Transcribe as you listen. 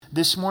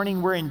This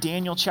morning we're in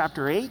Daniel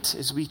chapter 8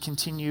 as we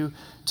continue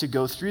to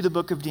go through the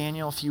book of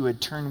Daniel. If you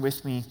would turn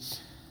with me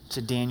to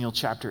Daniel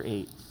chapter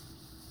 8.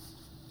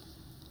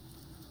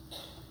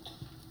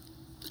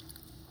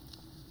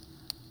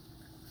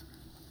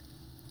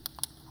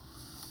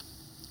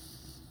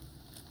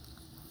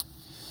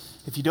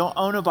 If you don't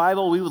own a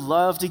Bible, we would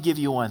love to give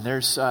you one.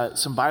 There's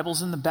some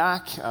Bibles in the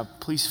back.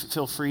 Please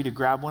feel free to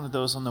grab one of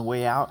those on the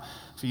way out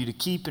for you to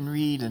keep and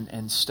read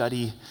and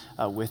study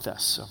with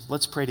us. So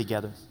let's pray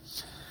together.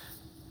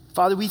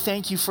 Father, we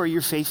thank you for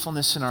your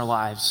faithfulness in our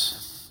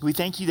lives. We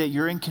thank you that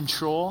you're in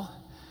control,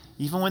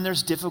 even when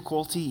there's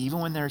difficulty, even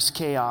when there's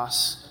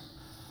chaos.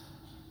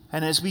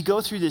 And as we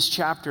go through this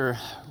chapter,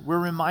 we're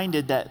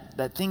reminded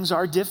that things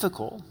are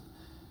difficult.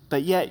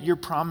 But yet your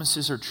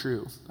promises are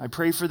true. I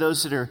pray for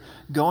those that are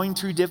going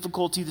through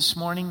difficulty this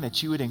morning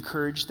that you would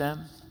encourage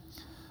them.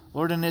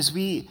 Lord, and as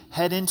we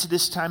head into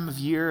this time of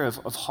year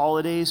of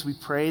holidays, we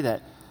pray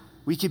that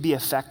we could be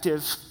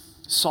effective,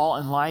 salt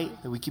and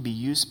light, that we could be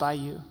used by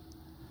you.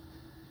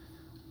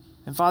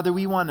 And Father,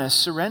 we want to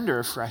surrender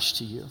afresh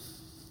to you.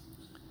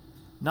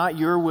 Not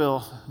your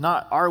will,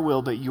 not our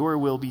will, but your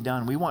will be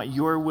done. We want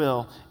your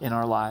will in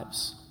our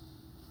lives.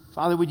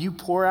 Father, would you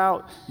pour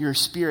out your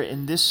Spirit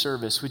in this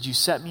service? Would you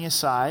set me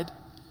aside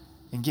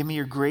and give me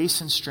your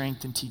grace and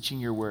strength in teaching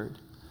your word?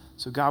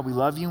 So God, we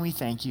love you and we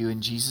thank you.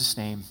 In Jesus'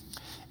 name,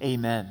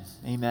 amen.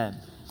 Amen.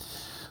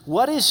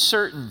 What is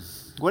certain?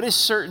 What is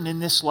certain in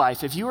this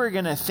life? If you were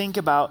going to think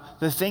about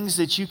the things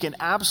that you can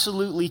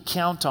absolutely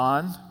count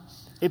on,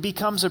 it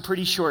becomes a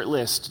pretty short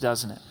list,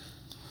 doesn't it?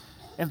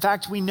 In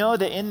fact, we know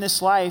that in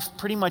this life,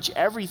 pretty much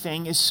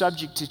everything is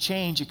subject to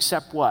change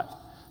except what?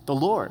 The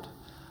Lord.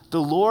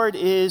 The Lord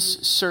is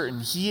certain.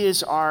 He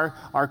is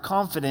our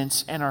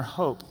confidence and our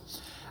hope.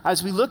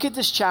 As we look at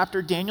this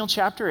chapter, Daniel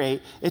chapter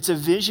 8, it's a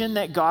vision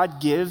that God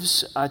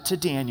gives to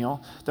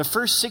Daniel. The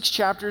first 6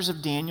 chapters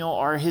of Daniel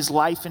are his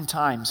life and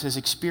times, his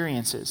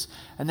experiences.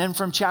 And then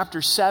from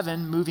chapter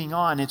 7, moving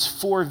on, it's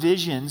 4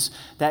 visions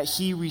that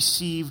he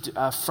received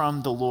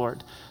from the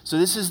Lord. So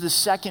this is the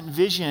second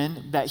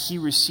vision that he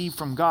received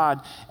from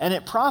God, and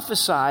it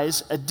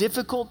prophesies a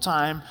difficult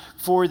time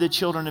for the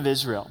children of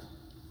Israel,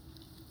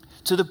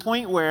 to the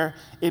point where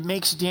it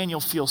makes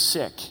Daniel feel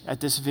sick at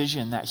this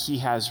vision that he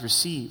has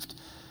received.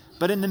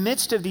 But in the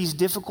midst of these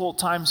difficult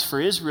times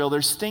for Israel,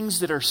 there's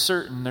things that are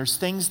certain. There's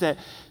things that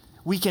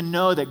we can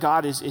know that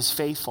God is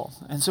faithful.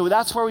 And so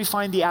that's where we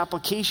find the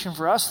application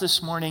for us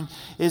this morning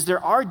is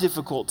there are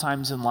difficult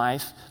times in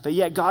life, but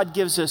yet God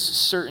gives us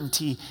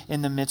certainty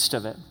in the midst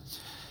of it.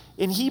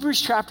 In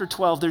Hebrews chapter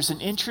 12, there's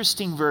an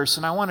interesting verse,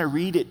 and I want to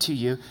read it to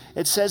you.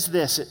 It says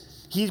this,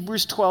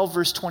 Hebrews 12,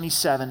 verse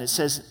 27, it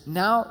says,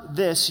 "Now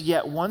this,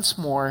 yet once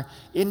more,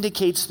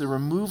 indicates the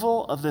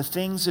removal of the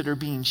things that are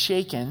being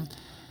shaken,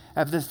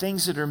 of the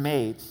things that are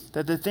made,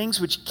 that the things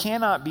which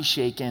cannot be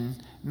shaken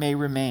may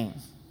remain.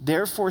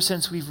 Therefore,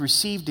 since we've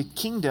received a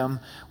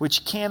kingdom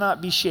which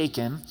cannot be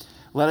shaken,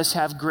 let us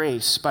have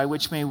grace by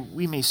which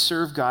we may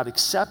serve God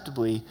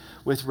acceptably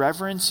with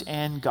reverence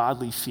and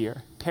godly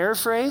fear."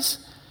 Paraphrase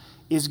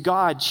is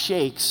God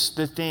shakes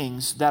the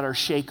things that are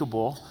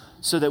shakeable,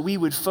 so that we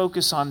would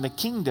focus on the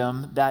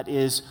kingdom that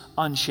is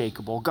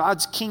unshakable.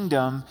 God's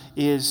kingdom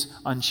is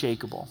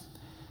unshakable.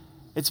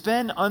 It's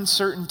been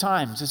uncertain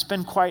times. It's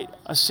been quite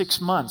a 6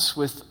 months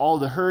with all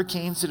the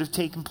hurricanes that have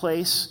taken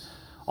place,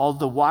 all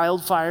the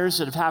wildfires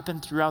that have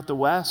happened throughout the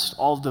West,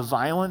 all the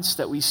violence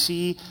that we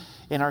see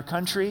in our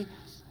country.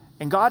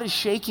 And God is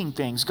shaking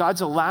things.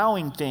 God's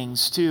allowing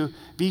things to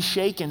be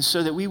shaken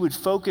so that we would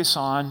focus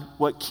on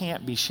what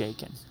can't be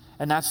shaken.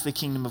 And that's the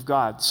kingdom of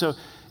God. So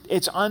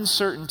it's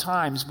uncertain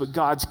times, but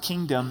God's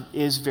kingdom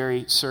is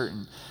very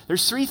certain.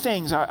 There's 3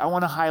 things I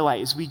want to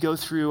highlight as we go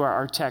through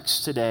our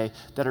text today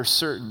that are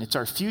certain. It's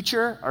our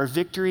future, our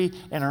victory,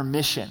 and our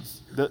mission.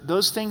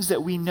 Those things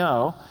that we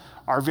know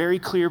are very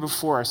clear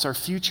before us. Our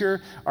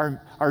future,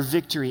 our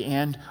victory,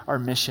 and our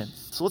mission.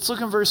 So let's look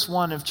in verse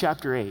 1 of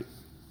chapter 8.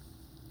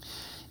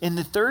 "In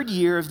the 3rd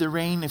year of the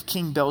reign of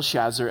King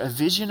Belshazzar, a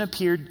vision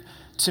appeared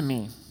to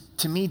me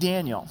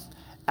Daniel,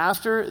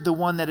 after the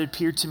one that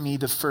appeared to me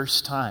the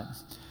first time."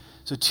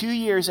 So 2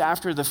 years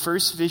after the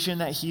first vision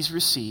that he's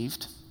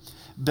received,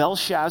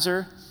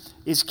 Belshazzar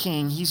is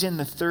king. He's in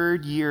the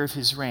 3rd year of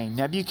his reign.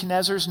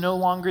 Nebuchadnezzar is no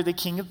longer the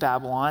king of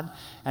Babylon,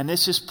 and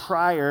this is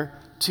prior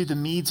to the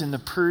Medes and the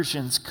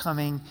Persians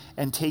coming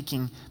and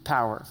taking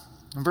power.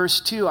 In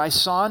verse 2, "I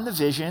saw in the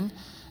vision,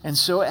 and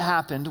so it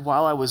happened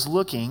while I was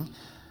looking,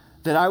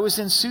 that I was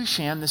in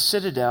Shushan, the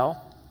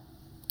citadel,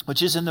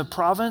 which is in the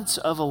province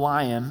of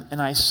Elam,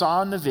 and I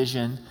saw in the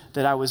vision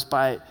that I was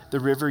by the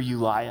river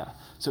Ulai."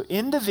 So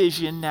in the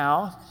vision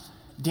now,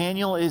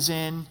 Daniel is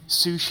in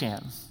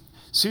Shushan.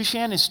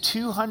 Shushan is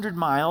 200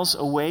 miles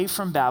away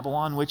from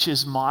Babylon, which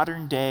is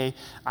modern-day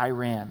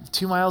Iran,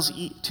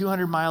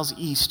 200 miles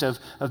east of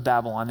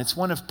Babylon. It's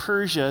one of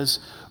Persia's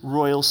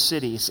royal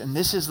cities, and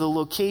this is the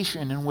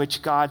location in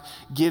which God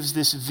gives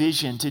this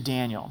vision to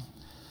Daniel.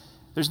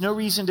 There's no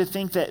reason to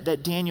think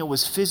that Daniel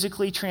was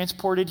physically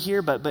transported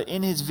here, but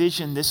in his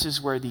vision, this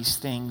is where these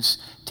things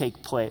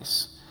take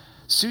place.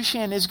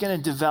 Shushan is going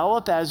to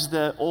develop as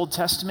the Old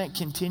Testament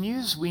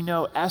continues. We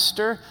know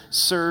Esther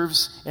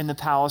serves in the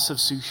palace of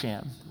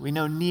Shushan. We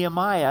know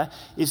Nehemiah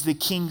is the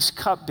king's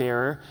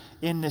cupbearer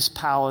in this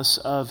palace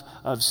of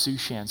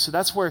Shushan. So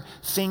that's where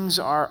things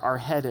are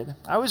headed.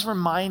 I was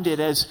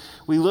reminded as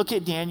we look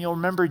at Daniel,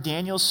 remember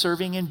Daniel's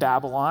serving in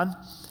Babylon.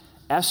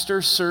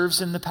 Esther serves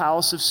in the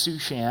palace of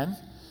Shushan.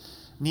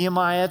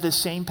 Nehemiah, the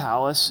same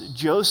palace.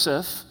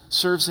 Joseph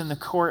serves in the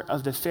court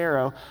of the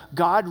Pharaoh.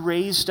 God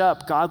raised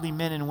up godly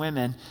men and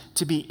women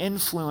to be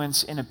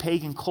influenced in a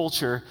pagan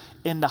culture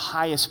in the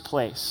highest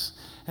place.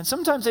 And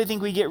sometimes I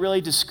think we get really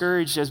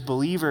discouraged as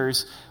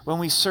believers when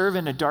we serve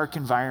in a dark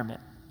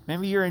environment.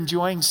 Maybe you're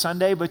enjoying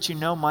Sunday, but you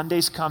know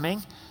Monday's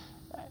coming,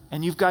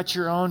 and you've got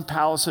your own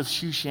palace of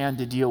Shushan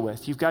to deal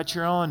with. You've got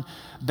your own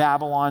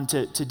Babylon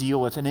to deal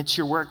with, and it's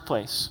your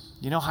workplace.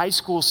 You know, high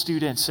school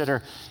students that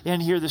are in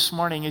here this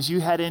morning, as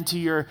you head into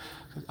your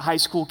high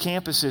school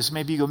campuses,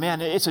 maybe you go,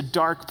 man, it's a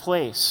dark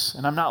place,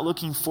 and I'm not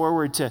looking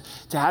forward to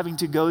having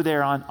to go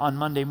there on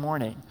Monday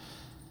morning.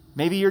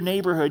 Maybe your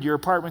neighborhood, your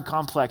apartment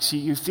complex,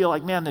 you feel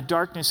like, man, the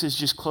darkness is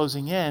just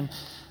closing in.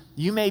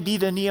 You may be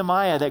the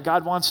Nehemiah that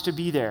God wants to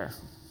be there,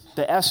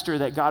 the Esther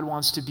that God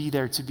wants to be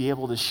there to be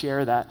able to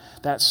share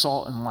that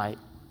salt and light.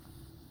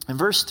 In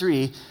verse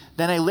 3,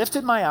 then I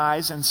lifted my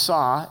eyes and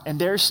saw, and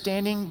there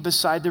standing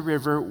beside the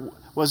river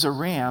was a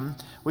ram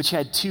which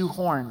had 2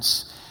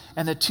 horns.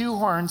 And the 2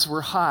 horns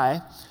were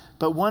high,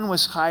 but one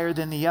was higher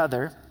than the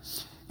other,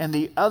 and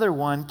the other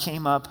one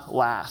came up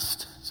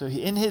last. So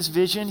in his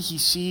vision, he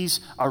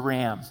sees a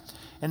ram.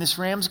 And this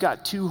ram's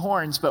got 2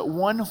 horns, but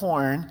one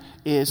horn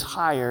is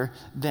higher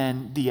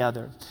than the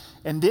other.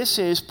 And this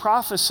is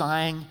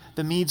prophesying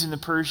the Medes and the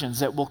Persians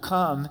that will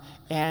come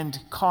and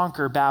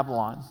conquer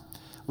Babylon.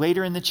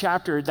 Later in the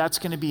chapter, that's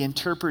going to be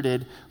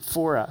interpreted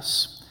for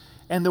us.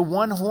 And the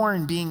one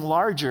horn being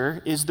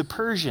larger is the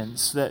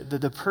Persians.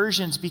 The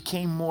Persians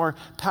became more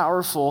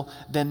powerful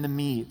than the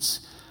Medes.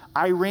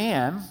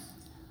 Iran,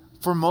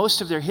 for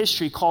most of their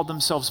history, called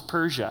themselves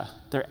Persia.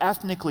 They're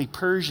ethnically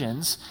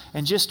Persians,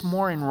 and just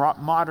more in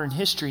modern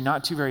history,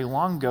 not too very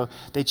long ago,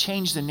 they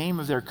changed the name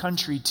of their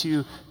country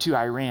to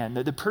Iran.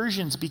 The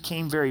Persians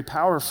became very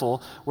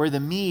powerful, where the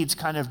Medes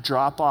kind of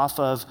drop off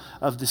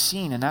of the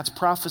scene, and that's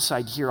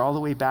prophesied here all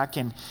the way back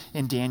in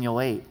Daniel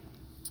 8.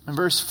 In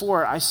verse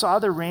 4, I saw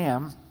the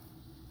ram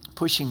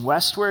pushing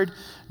westward,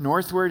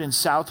 northward, and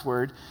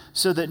southward,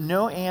 so that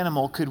no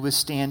animal could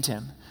withstand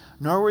him,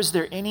 nor was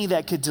there any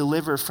that could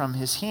deliver from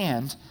his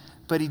hand,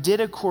 but he did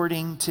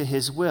according to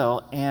his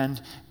will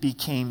and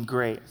became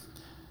great.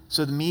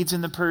 So the Medes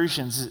and the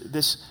Persians,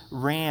 this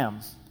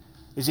ram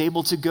is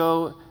able to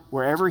go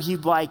wherever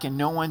he'd like, and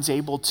no one's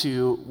able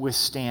to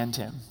withstand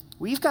him.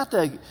 We've got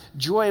the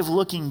joy of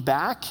looking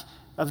back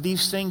of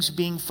these things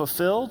being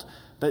fulfilled,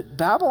 but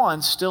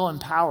Babylon's still in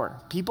power.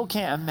 People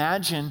can't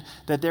imagine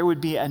that there would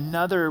be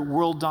another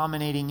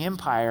world-dominating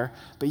empire,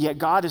 but yet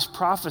God is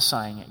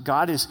prophesying it.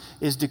 God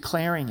is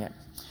declaring it.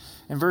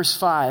 In verse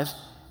 5,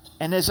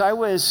 and as I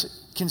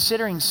was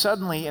considering,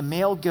 suddenly a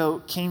male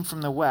goat came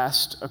from the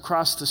west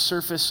across the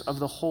surface of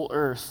the whole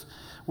earth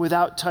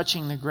without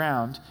touching the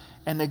ground,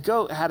 and the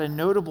goat had a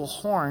notable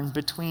horn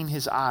between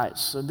his eyes.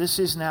 So this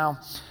is now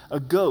a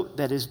goat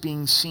that is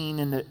being seen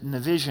in the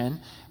vision,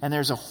 and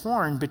there's a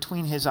horn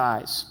between his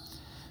eyes.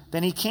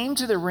 Then he came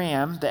to the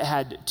ram that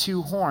had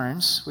 2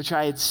 horns, which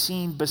I had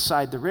seen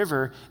beside the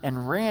river,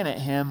 and ran at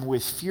him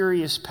with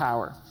furious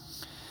power.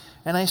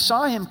 And I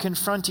saw him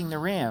confronting the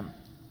ram,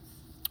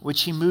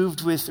 which he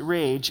moved with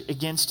rage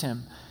against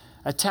him,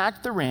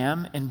 attacked the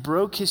ram, and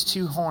broke his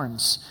 2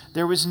 horns.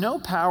 There was no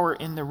power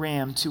in the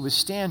ram to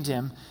withstand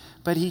him,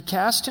 but he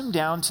cast him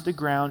down to the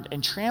ground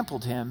and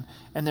trampled him,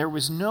 and there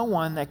was no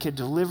one that could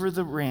deliver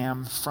the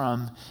ram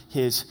from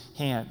his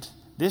hand.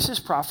 This is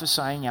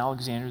prophesying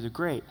Alexander the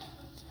Great.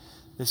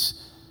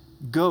 This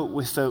goat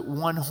with the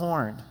 1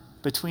 horn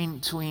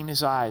between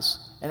his eyes.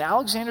 And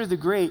Alexander the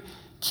Great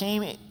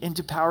came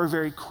into power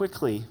very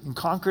quickly and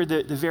conquered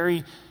the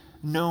very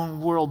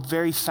known world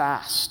very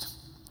fast.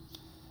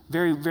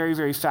 Very, very,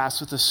 very fast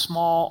with a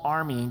small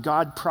army. And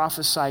God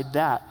prophesied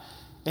that.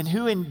 And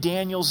who in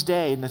Daniel's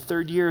day, in the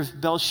 3rd year of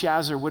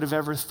Belshazzar, would have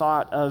ever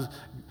thought of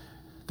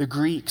the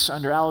Greeks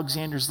under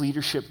Alexander's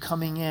leadership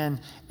coming in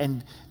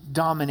and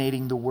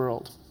dominating the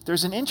world?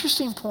 There's an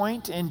interesting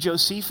point in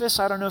Josephus.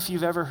 I don't know if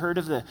you've ever heard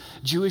of the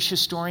Jewish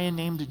historian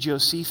named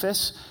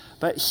Josephus,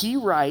 but he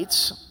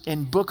writes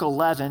in book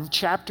 11,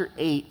 chapter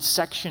 8,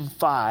 section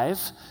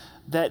 5,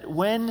 that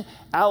when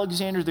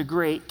Alexander the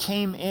Great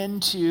came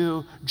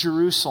into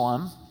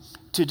Jerusalem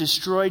to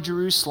destroy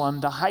Jerusalem,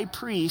 the high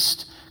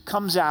priest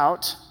comes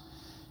out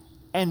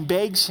and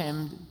begs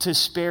him to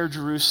spare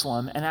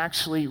Jerusalem and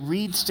actually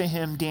reads to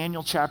him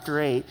Daniel chapter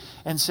 8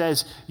 and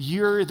says,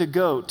 "You're the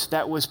goat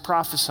that was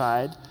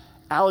prophesied."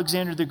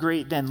 Alexander the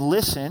Great then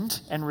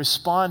listened and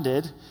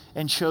responded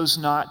and chose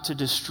not to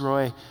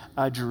destroy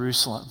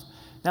Jerusalem.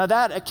 Now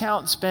that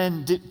account's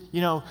been,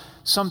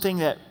 something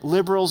that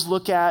liberals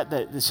look at,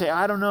 that they say,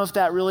 I don't know if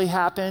that really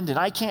happened, and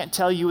I can't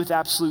tell you with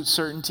absolute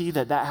certainty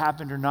that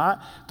happened or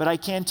not, but I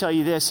can tell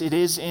you this, it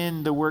is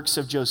in the works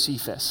of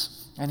Josephus.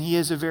 And he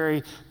is a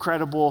very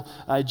credible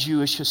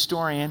Jewish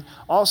historian.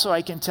 Also,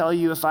 I can tell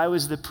you, if I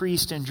was the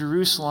priest in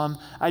Jerusalem,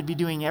 I'd be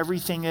doing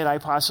everything that I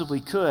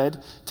possibly could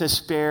to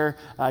spare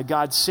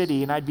God's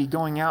city. And I'd be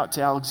going out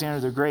to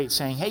Alexander the Great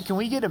saying, hey, can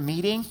we get a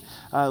meeting?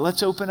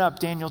 Let's open up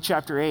Daniel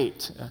chapter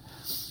 8.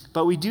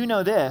 But we do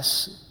know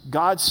this,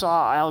 God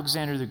saw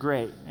Alexander the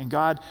Great, and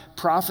God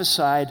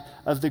prophesied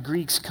of the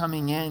Greeks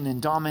coming in and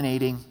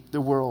dominating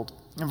the world.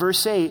 In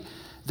verse 8,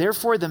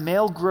 therefore the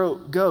male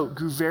goat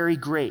grew very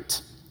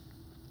great.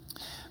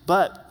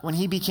 But when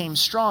he became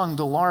strong,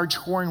 the large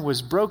horn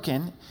was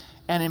broken,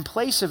 and in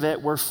place of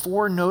it were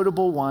 4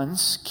 notable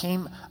ones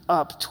came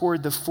up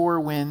toward the 4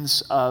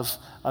 winds of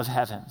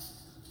heaven.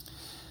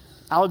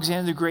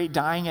 Alexander the Great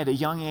dying at a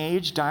young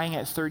age, dying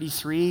at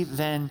 33,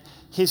 then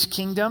his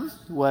kingdom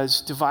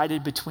was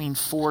divided between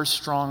 4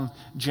 strong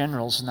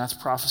generals, and that's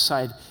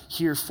prophesied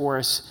here for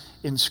us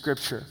in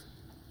Scripture.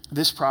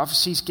 This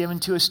prophecy is given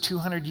to us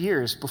 200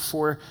 years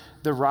before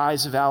the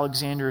rise of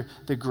Alexander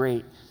the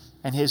Great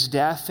and his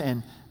death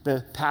and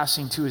the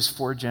passing to his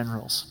 4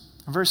 generals.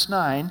 Verse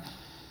 9,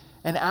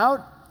 and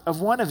out of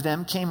one of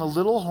them came a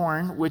little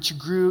horn which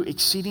grew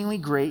exceedingly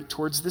great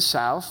towards the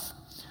south,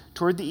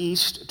 toward the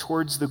east,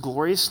 towards the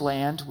glorious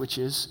land, which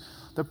is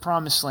the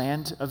promised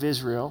land of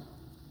Israel.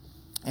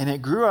 And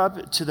it grew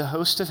up to the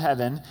host of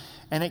heaven,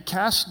 and it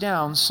cast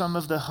down some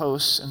of the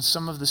hosts and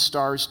some of the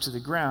stars to the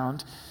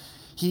ground.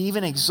 He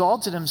even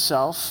exalted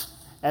himself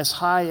as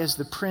high as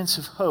the prince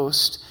of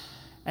hosts,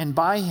 and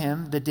by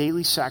him the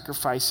daily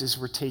sacrifices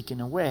were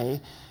taken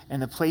away,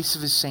 and the place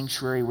of his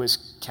sanctuary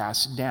was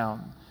cast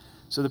down.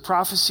 So the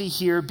prophecy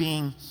here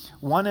being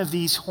one of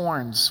these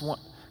horns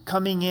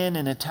coming in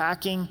and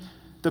attacking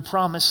the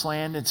promised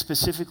land, and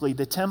specifically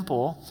the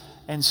temple,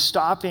 and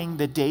stopping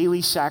the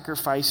daily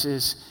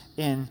sacrifices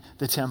in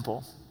the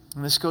temple.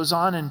 And this goes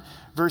on in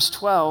verse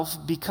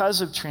 12, because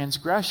of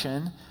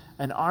transgression,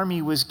 an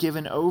army was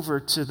given over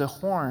to the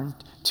horn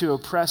to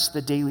oppress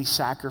the daily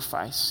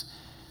sacrifice.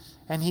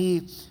 And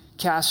he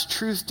cast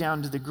truth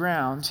down to the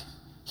ground.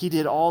 He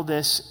did all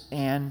this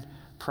and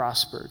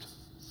prospered.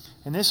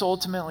 And this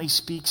ultimately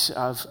speaks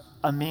of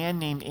a man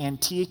named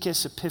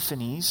Antiochus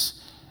Epiphanes,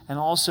 and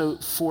also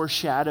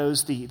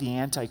foreshadows the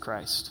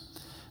Antichrist.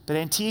 But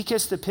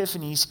Antiochus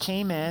Epiphanes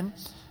came in,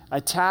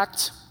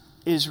 attacked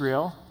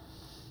Israel.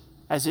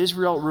 As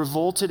Israel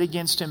revolted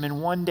against him,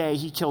 in one day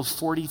he killed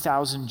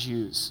 40,000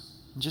 Jews.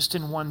 Just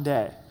in one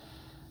day.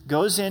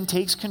 Goes in,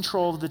 takes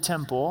control of the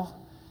temple,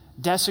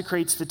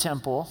 desecrates the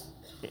temple,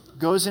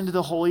 goes into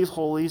the Holy of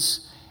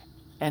Holies,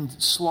 and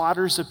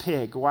slaughters a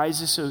pig. Why is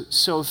this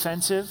so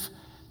offensive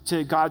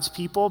to God's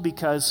people?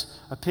 Because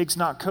a pig's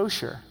not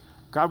kosher.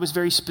 God was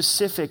very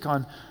specific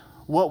on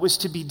what was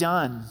to be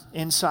done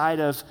inside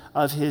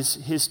of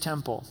his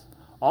temple.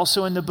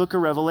 Also in the book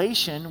of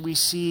Revelation, we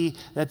see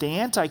that the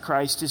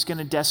Antichrist is going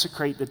to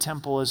desecrate the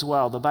temple as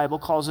well. The Bible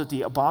calls it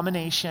the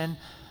abomination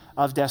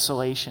of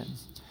desolation.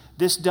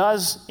 This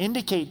does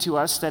indicate to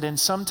us that in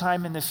some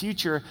time in the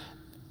future,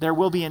 there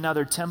will be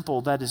another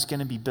temple that is going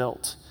to be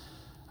built.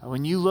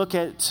 When you look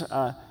at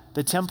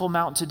the Temple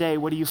Mount today,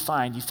 what do you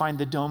find? You find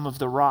the Dome of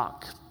the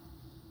Rock,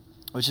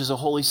 which is a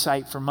holy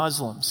site for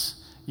Muslims.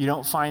 You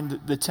don't find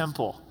the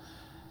temple.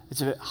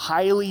 It's a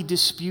highly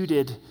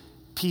disputed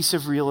piece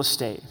of real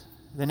estate.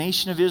 The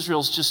nation of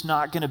Israel is just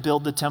not going to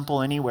build the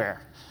temple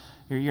anywhere.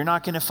 You're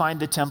not going to find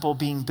the temple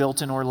being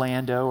built in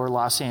Orlando or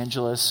Los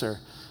Angeles or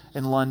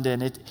in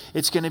London.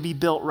 It's going to be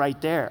built right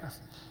there.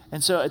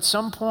 And so at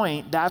some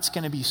point, that's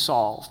going to be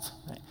solved.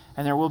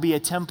 And there will be a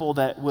temple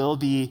that will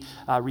be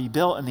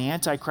rebuilt, and the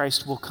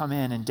Antichrist will come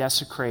in and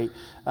desecrate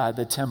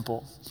the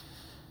temple.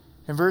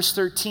 In verse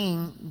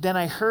 13, then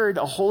I heard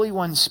a holy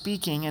one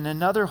speaking, and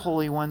another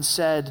holy one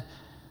said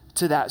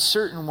to that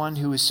certain one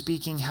who was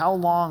speaking, how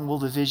long will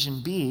the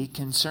vision be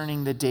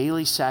concerning the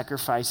daily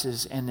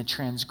sacrifices and the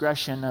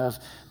transgression of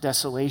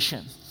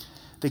desolation,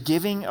 the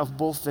giving of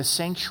both the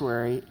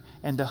sanctuary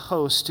and the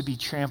host to be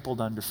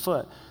trampled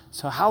underfoot?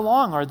 So how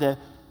long are the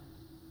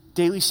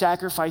daily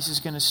sacrifices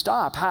going to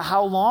stop?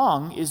 How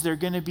long is there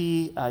going to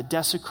be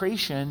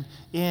desecration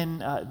in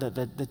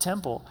the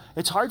temple?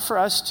 It's hard for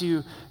us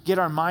to get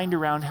our mind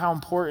around how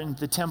important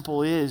the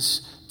temple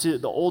is to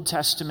the Old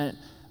Testament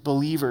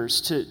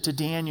believers, to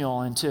Daniel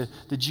and to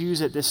the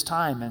Jews at this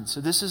time. And so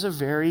this is a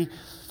very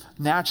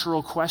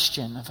natural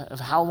question of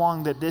how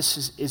long that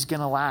this is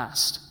going to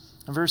last.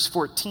 In verse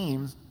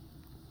 14,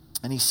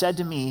 and he said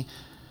to me,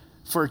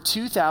 for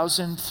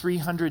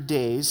 2,300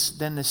 days,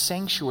 then the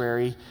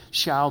sanctuary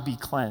shall be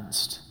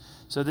cleansed.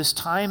 So this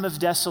time of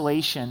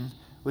desolation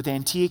with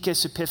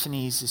Antiochus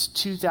Epiphanes is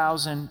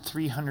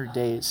 2,300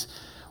 days.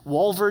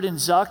 Walvoord and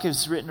Zuck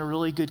has written a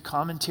really good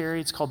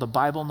commentary. It's called the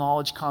Bible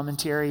Knowledge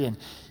Commentary. And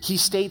he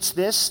states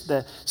this: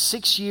 the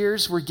 6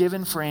 years were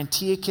given for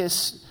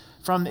Antiochus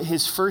from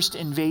his first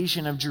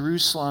invasion of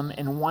Jerusalem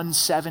in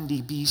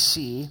 170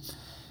 BC.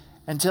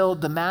 until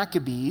the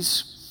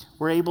Maccabees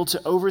were able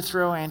to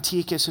overthrow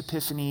Antiochus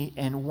Epiphanes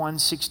in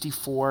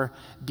 164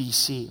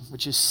 BC,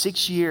 which is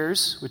 6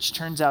 years, which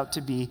turns out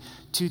to be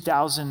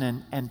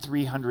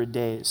 2,300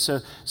 days.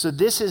 So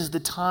this is the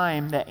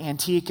time that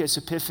Antiochus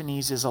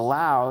Epiphanes is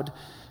allowed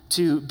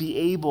to be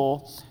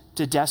able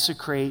to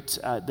desecrate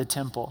the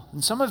temple.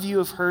 And some of you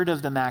have heard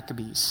of the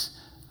Maccabees.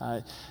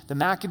 The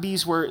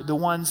Maccabees were the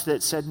ones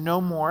that said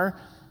no more.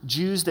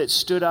 Jews that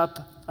stood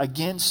up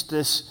against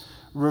this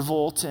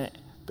revolt,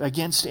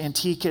 against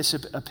Antiochus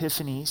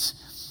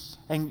Epiphanes,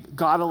 and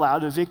God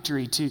allowed a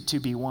victory to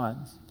be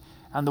won.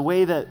 And the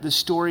way that the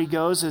story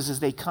goes is as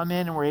they come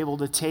in and were able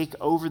to take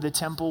over the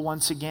temple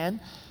once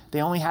again,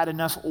 they only had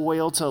enough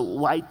oil to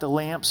light the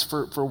lamps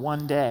for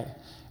one day.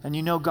 And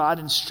you know God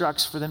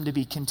instructs for them to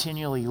be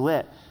continually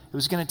lit. It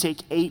was going to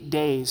take 8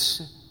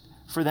 days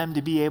for them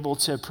to be able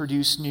to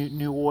produce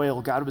new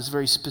oil. God was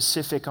very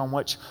specific on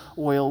which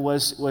oil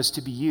was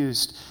to be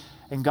used.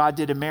 And God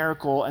did a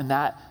miracle, and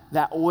that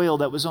oil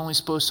that was only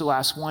supposed to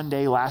last 1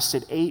 day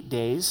lasted 8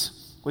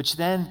 days, which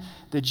then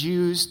the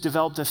Jews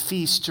developed a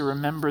feast to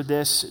remember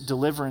this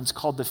deliverance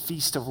called the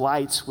Feast of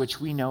Lights, which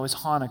we know as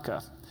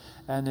Hanukkah,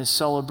 and is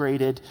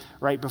celebrated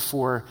right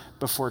before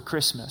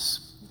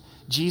Christmas.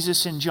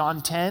 Jesus in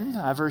John 10,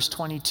 verse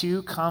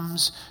 22,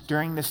 comes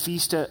during the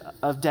Feast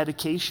of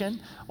Dedication,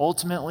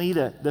 ultimately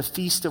the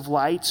Feast of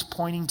Lights,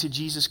 pointing to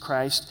Jesus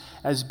Christ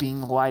as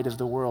being the light of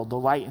the world. The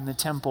light in the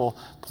temple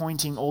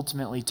pointing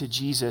ultimately to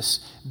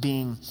Jesus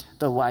being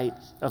the light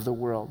of the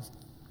world.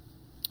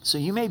 So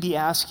you may be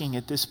asking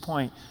at this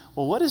point,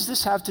 well, what does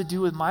this have to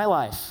do with my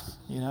life?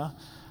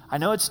 I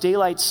know it's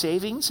daylight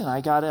savings and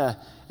I got an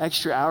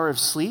extra hour of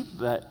sleep,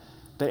 but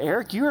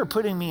Eric, you are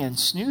putting me in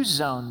snooze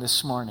zone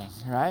this morning,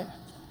 right?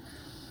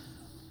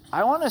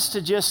 I want us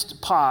to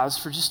just pause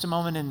for just a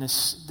moment in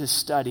this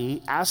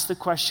study, ask the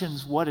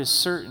questions, what is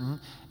certain,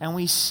 and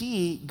we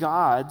see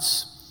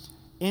God's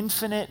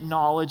infinite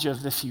knowledge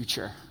of the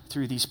future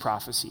through these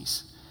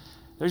prophecies.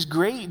 There's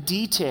great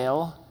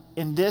detail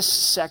in this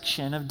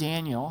section of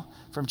Daniel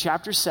from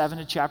chapter 7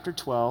 to chapter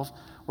 12,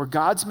 where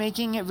God's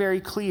making it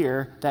very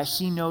clear that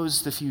he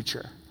knows the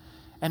future.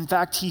 In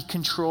fact, he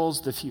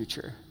controls the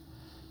future.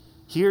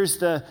 Here's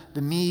the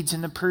Medes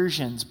and the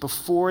Persians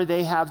before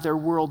they have their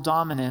world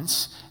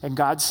dominance, and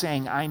God's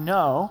saying, I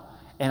know,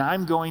 and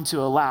I'm going to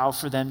allow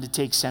for them to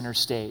take center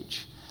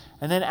stage.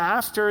 And then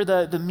after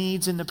the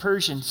Medes and the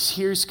Persians,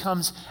 here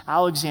comes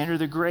Alexander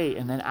the Great,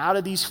 and then out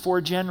of these 4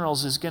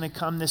 generals is going to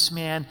come this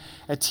man,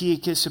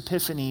 Antiochus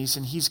Epiphanes,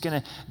 and he's going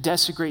to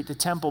desecrate the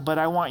temple, but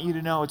I want you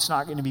to know it's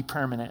not going to be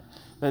permanent,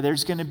 that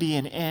there's going to be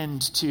an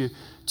end to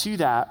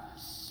that.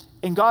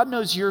 And God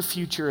knows your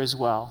future as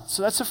well.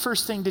 So that's the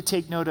first thing to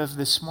take note of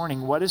this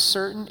morning. What is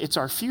certain? It's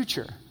our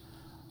future.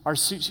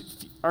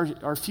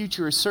 Our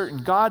future is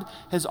certain. God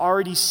has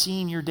already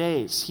seen your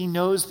days. He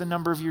knows the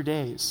number of your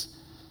days.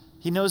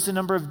 He knows the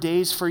number of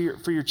days for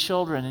your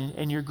children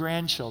and your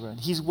grandchildren.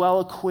 He's well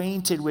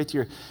acquainted with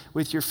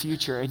your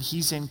future, and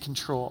he's in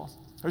control.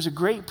 There's a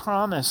great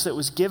promise that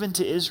was given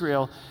to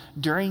Israel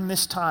during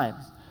this time,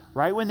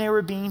 right when they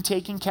were being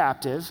taken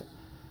captive,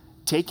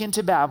 taken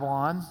to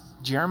Babylon.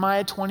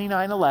 Jeremiah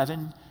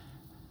 29:11,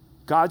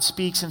 God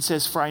speaks and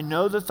says, for I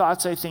know the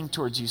thoughts I think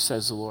towards you,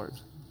 says the Lord,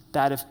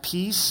 that of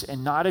peace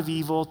and not of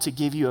evil, to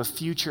give you a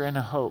future and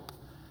a hope.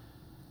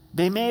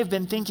 They may have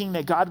been thinking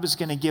that God was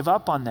going to give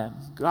up on them.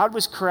 God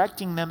was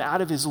correcting them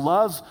out of his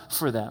love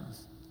for them.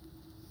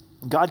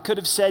 God could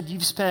have said,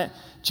 you've spent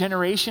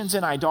generations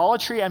in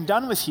idolatry, I'm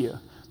done with you.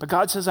 But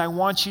God says, I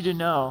want you to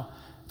know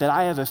that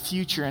I have a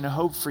future and a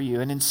hope for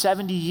you. And in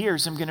 70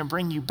 years, I'm going to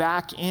bring you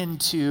back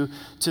into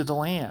the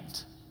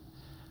land.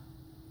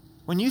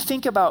 When you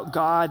think about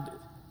God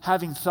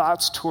having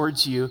thoughts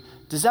towards you,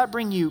 does that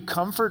bring you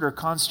comfort or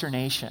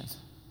consternation?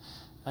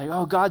 Like,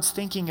 oh, God's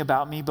thinking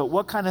about me, but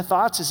what kind of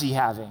thoughts is he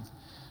having?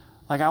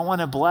 Like, I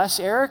want to bless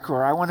Eric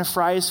or I want to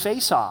fry his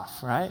face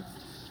off, right?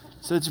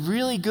 So it's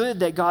really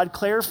good that God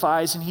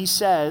clarifies and he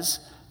says,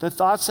 the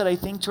thoughts that I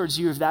think towards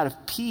you are that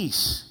of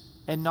peace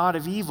and not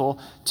of evil,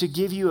 to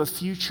give you a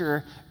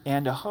future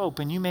and a hope.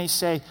 And you may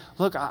say,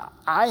 look,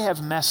 I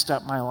have messed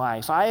up my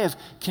life. I have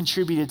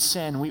contributed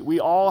sin. We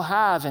all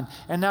have.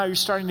 And now you're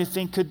starting to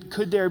think,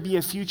 could there be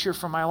a future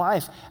for my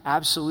life?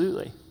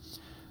 Absolutely.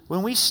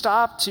 When we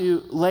stop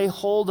to lay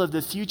hold of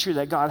the future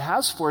that God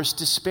has for us,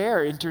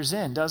 despair enters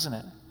in, doesn't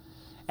it?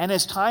 And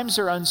as times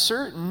are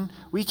uncertain,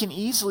 we can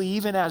easily,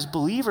 even as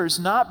believers,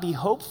 not be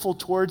hopeful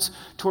towards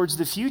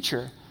the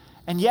future.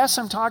 And yes,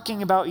 I'm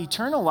talking about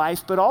eternal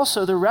life, but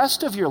also the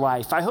rest of your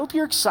life. I hope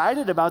you're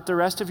excited about the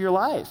rest of your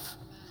life.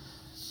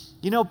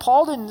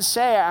 Paul didn't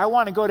say, I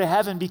want to go to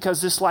heaven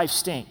because this life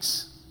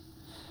stinks.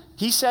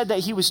 He said that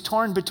he was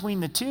torn between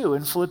the two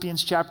in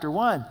Philippians chapter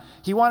 1.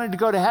 He wanted to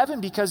go to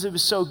heaven because it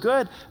was so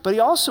good, but he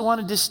also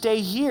wanted to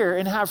stay here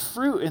and have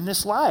fruit in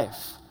this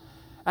life.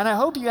 And I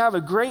hope you have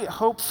a great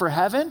hope for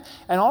heaven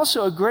and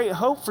also a great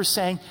hope for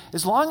saying,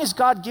 as long as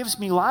God gives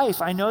me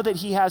life, I know that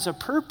he has a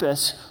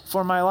purpose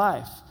for my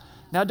life.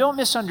 Now, don't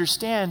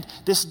misunderstand.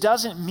 This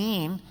doesn't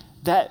mean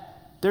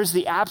that there's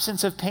the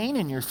absence of pain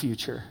in your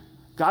future.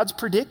 God's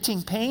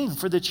predicting pain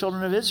for the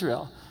children of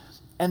Israel.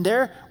 And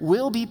there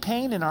will be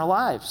pain in our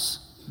lives.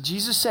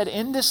 Jesus said,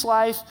 in this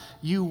life,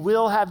 you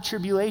will have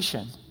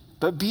tribulation.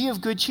 But be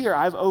of good cheer.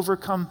 I've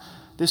overcome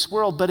this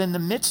world. But in the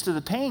midst of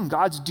the pain,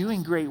 God's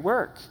doing great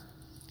work.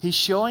 He's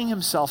showing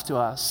himself to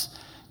us.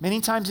 Many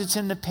times it's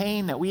in the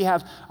pain that we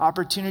have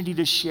opportunity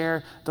to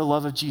share the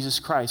love of Jesus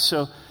Christ.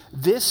 So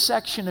this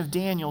section of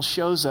Daniel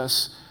shows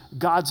us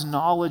God's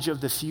knowledge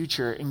of the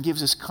future and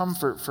gives us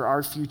comfort for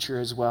our future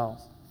as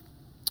well.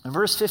 In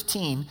verse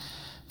 15,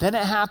 then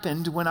it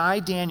happened when I,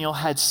 Daniel,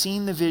 had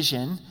seen the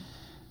vision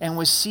and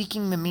was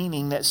seeking the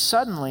meaning, that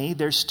suddenly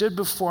there stood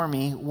before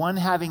me one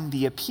having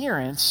the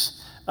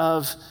appearance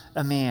of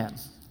a man.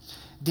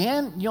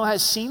 Daniel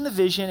has seen the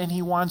vision and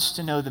he wants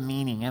to know the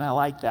meaning, and I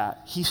like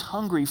that. He's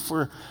hungry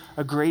for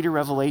a greater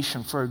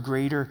revelation, for a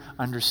greater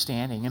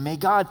understanding. And may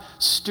God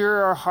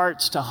stir our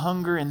hearts to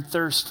hunger and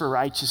thirst for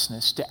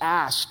righteousness, to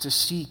ask, to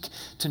seek,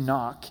 to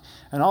knock.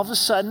 And all of a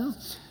sudden,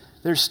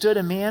 there stood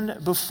a man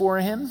before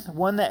him,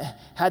 one that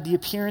had the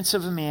appearance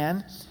of a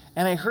man,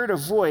 and I heard a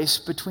voice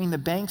between the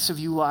banks of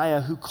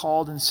Uriah who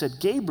called and said,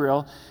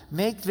 Gabriel,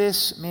 make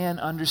this man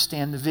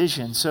understand the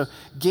vision. So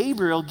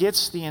Gabriel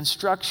gets the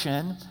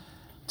instruction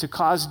to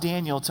cause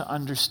Daniel to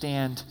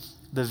understand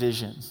the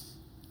vision.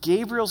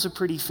 Gabriel's a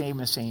pretty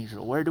famous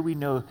angel. Where do we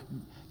know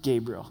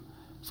Gabriel?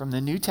 From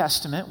the New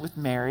Testament with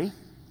Mary,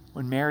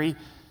 when Mary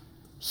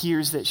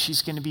hears that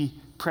she's going to be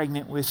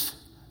pregnant with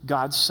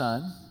God's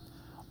son.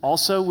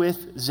 Also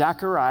with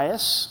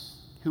Zacharias,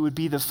 who would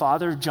be the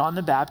father of John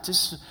the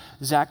Baptist.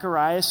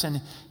 Zacharias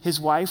and his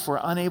wife were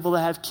unable to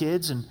have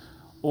kids and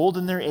old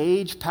in their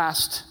age,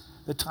 past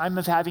the time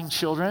of having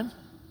children.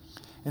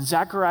 And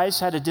Zacharias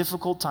had a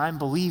difficult time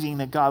believing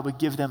that God would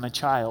give them a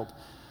child.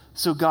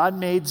 So God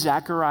made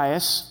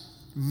Zacharias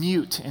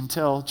mute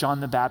until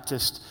John the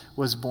Baptist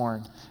was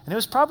born. And it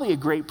was probably a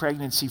great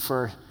pregnancy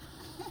for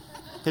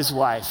his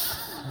wife.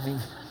 I mean,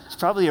 it's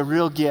probably a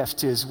real gift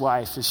to his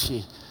wife as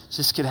she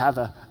just could have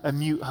a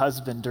mute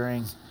husband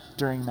during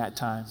that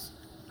time.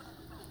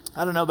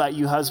 I don't know about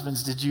you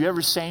husbands. Did you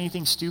ever say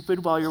anything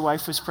stupid while your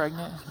wife was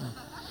pregnant?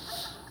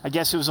 I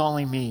guess it was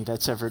only me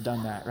that's ever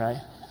done that,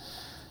 right?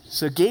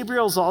 So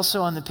Gabriel's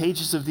also on the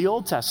pages of the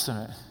Old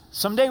Testament.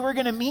 Someday we're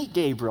going to meet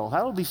Gabriel.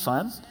 That'll be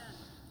fun.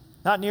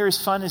 Not near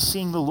as fun as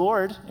seeing the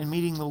Lord and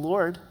meeting the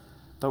Lord,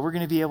 but we're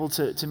going to be able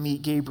to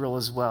meet Gabriel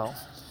as well.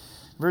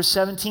 Verse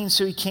 17,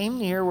 so he came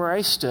near where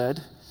I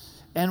stood,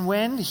 and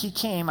when he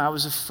came, I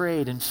was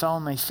afraid and fell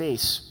on my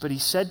face. But he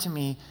said to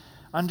me,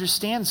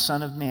 understand,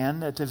 son of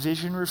man, that the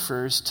vision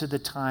refers to the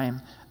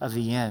time of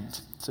the end.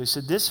 So he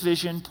said, this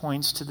vision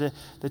points to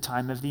the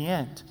time of the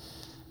end.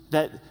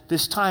 That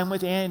this time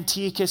with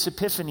Antiochus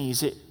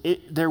Epiphanes,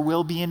 there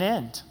will be an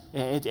end.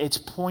 It's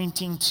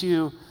pointing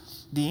to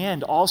the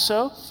end.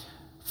 Also,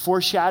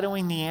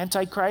 foreshadowing the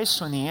Antichrist.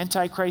 When the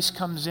Antichrist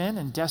comes in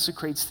and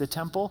desecrates the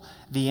temple,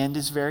 the end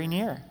is very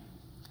near.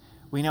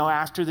 We know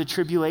after the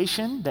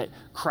tribulation that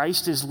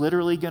Christ is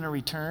literally going to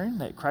return,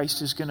 that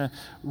Christ is going to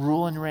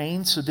rule and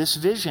reign. So this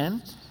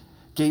vision,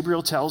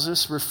 Gabriel tells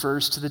us,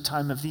 refers to the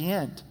time of the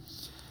end.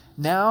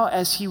 Now,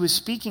 as he was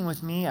speaking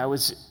with me, I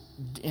was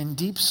in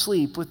deep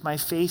sleep with my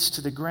face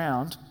to the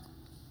ground,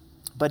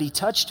 but he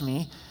touched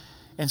me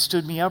and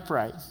stood me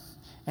upright.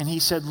 And he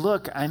said,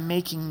 look, I'm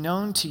making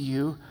known to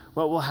you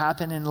what will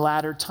happen in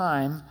latter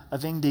time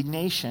of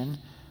indignation,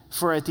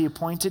 for at the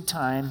appointed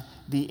time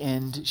the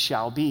end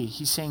shall be.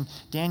 He's saying,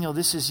 Daniel,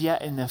 this is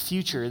yet in the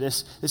future,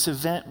 this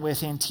event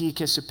with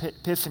Antiochus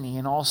Epiphanes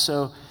and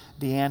also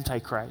the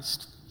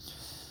Antichrist.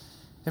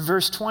 In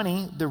verse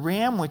 20, the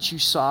ram which you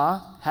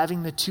saw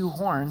having the two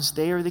horns,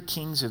 they are the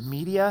kings of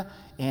Media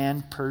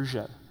and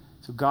Persia.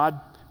 So God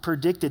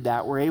predicted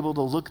that. We're able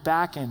to look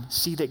back and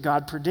see that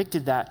God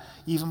predicted that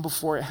even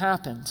before it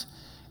happened.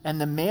 And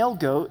the male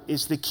goat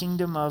is the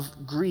kingdom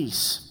of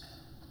Greece.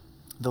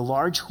 The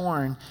large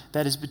horn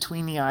that is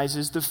between the eyes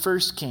is the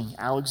first king,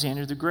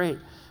 Alexander the Great,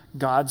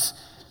 God's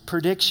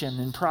prediction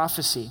and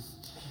prophecy.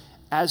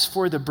 As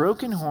for the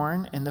broken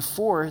horn and the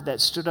four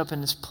that stood up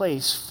in its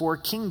place, 4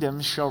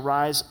 kingdoms shall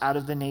rise out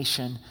of the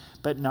nation,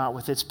 but not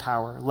with its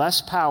power.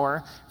 Less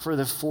power for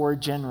the 4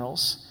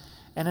 generals.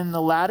 And in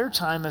the latter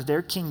time of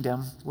their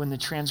kingdom, when the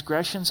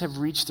transgressions have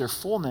reached their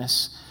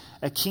fullness,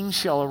 a king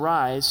shall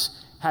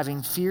arise,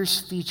 having fierce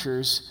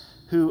features,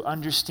 who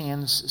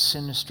understands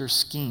sinister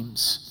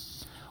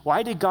schemes.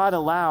 Why did God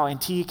allow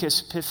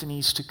Antiochus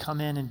Epiphanes to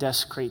come in and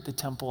desecrate the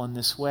temple in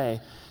this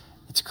way?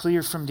 It's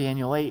clear from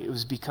Daniel 8, it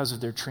was because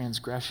of their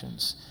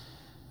transgressions.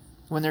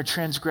 When their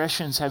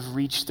transgressions have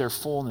reached their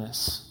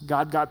fullness,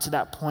 God got to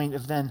that point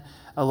of then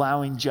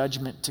allowing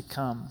judgment to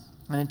come.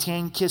 And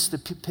Antiochus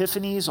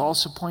Epiphanes,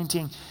 also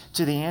pointing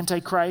to the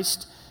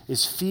Antichrist,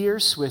 is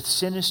fierce with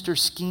sinister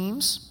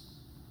schemes.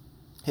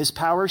 His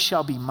power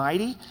shall be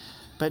mighty,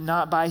 but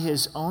not by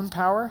his own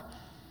power.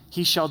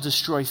 He shall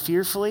destroy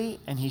fearfully,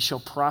 and he shall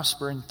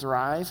prosper and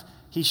thrive.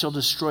 He shall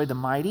destroy the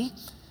mighty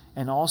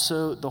and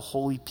also the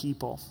holy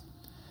people.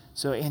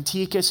 So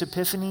Antiochus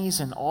Epiphanes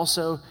and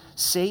also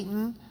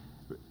Satan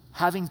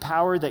having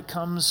power that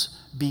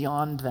comes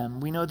beyond them.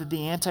 We know that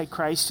the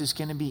Antichrist is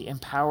going to be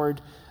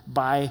empowered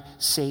by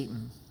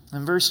Satan.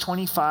 In verse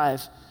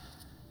 25,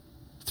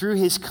 through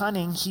his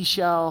cunning he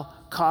shall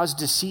cause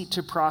deceit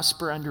to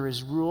prosper under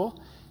his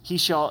rule. He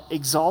shall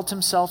exalt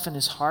himself in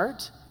his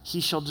heart.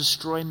 He shall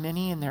destroy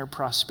many in their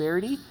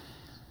prosperity.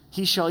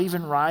 He shall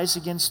even rise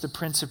against the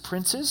prince of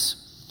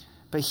princes,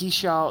 but he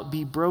shall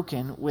be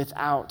broken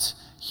without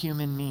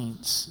human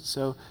means.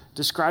 So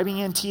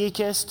describing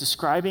Antiochus,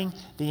 describing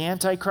the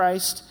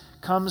Antichrist,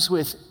 comes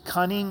with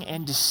cunning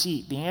and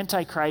deceit. The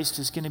Antichrist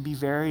is going to be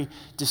very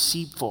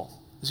deceitful.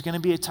 There's going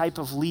to be a type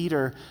of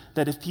leader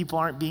that if people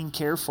aren't being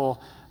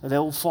careful,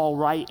 they'll fall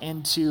right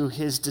into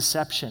his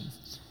deception.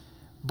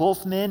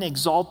 Both men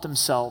exalt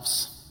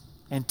themselves.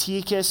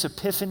 Antiochus,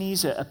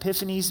 Epiphanes.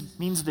 Epiphanes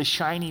means the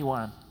shiny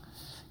one.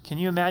 Can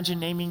you imagine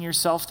naming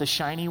yourself the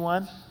shiny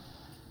one?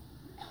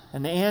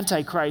 And the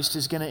Antichrist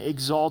is going to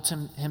exalt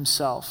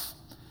himself.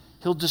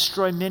 He'll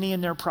destroy many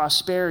in their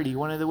prosperity.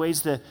 One of the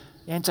ways the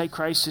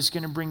Antichrist is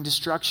going to bring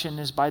destruction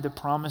is by the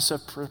promise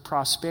of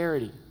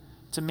prosperity.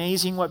 It's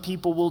amazing what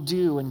people will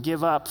do and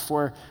give up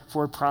for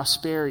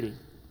prosperity.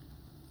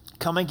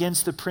 Come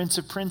against the Prince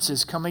of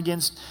Princes. Come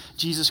against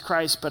Jesus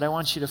Christ. But I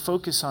want you to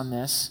focus on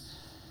this.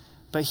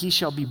 But he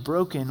shall be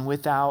broken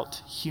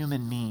without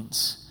human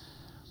means.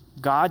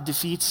 God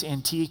defeats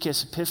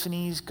Antiochus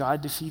Epiphanes.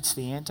 God defeats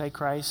the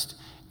Antichrist.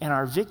 And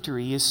our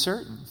victory is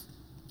certain.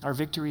 Our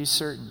victory is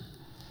certain.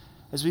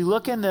 As we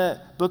look in the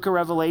book of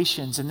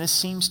Revelations, and this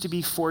seems to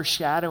be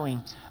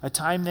foreshadowing a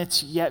time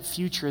that's yet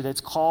future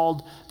that's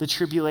called the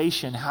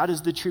tribulation. How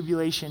does the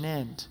tribulation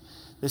end?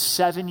 The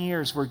 7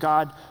 years where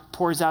God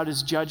pours out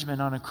his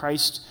judgment on a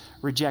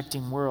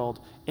Christ-rejecting world.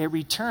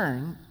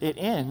 It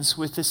ends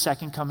with the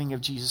second coming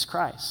of Jesus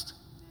Christ.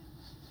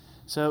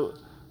 So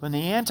when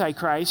the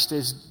Antichrist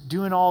is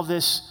doing all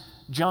this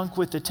junk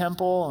with the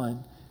temple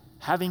and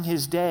having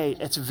his day,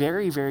 it's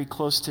very, very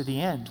close to the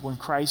end when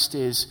Christ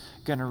is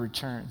going to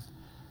return.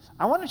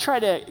 I want to try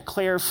to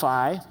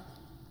clarify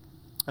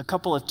a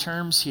couple of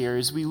terms here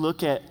as we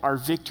look at our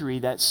victory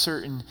that's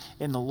certain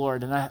in the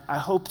Lord. And I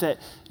hope that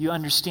you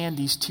understand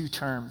these two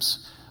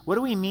terms. What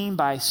do we mean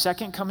by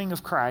second coming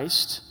of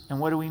Christ, and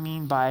what do we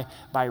mean by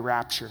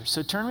rapture?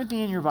 So turn with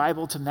me in your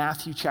Bible to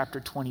Matthew chapter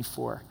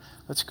 24.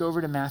 Let's go over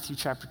to Matthew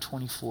chapter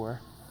 24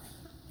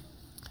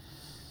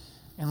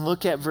 and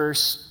look at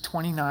verse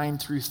 29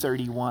 through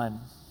 31,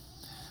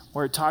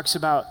 where it talks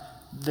about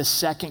the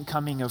second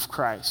coming of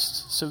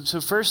Christ.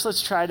 So first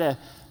let's try to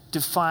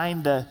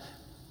define the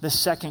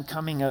second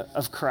coming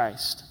of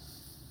Christ.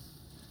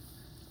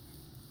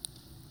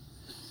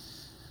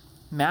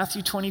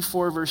 Matthew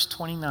 24, verse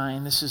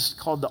 29, this is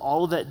called the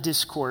Olivet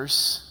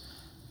Discourse.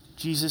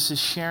 Jesus is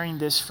sharing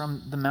this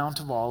from the Mount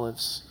of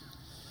Olives.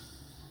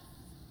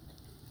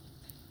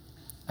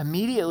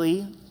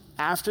 Immediately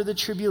after the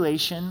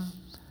tribulation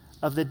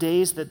of the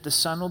days that the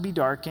sun will be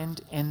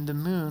darkened and the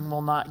moon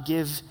will not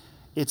give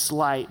its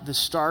light, the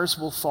stars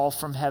will fall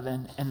from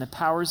heaven and the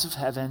powers of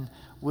heaven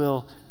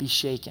will be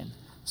shaken.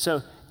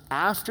 So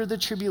after the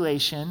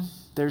tribulation,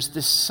 there's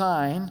this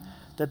sign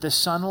that the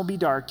sun will be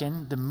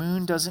darkened, the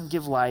moon doesn't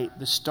give light,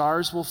 the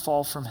stars will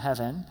fall from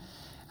heaven,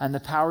 and the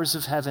powers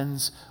of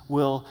heavens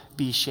will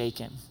be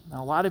shaken.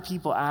 Now, a lot of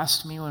people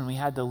asked me when we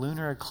had the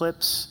lunar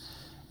eclipse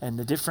and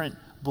the different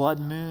blood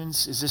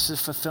moons, is this a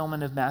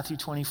fulfillment of Matthew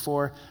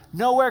 24?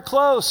 Nowhere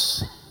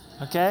close,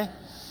 okay?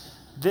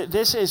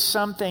 This is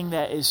something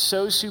that is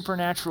so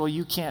supernatural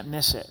you can't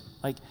miss it.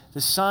 Like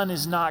the sun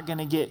is not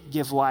going to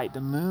give light.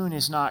 The moon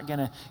is not going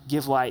to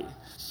give light.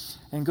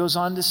 And goes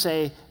on to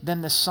say,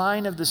 then the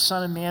sign of the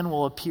Son of Man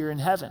will appear in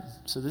heaven.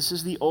 So this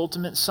is the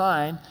ultimate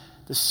sign.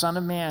 The Son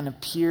of Man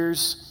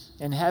appears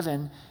in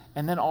heaven.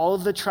 And then all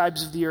of the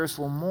tribes of the earth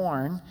will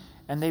mourn.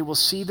 And they will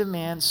see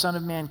the Son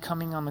of Man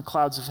coming on the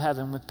clouds of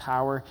heaven with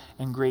power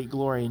and great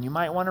glory. And you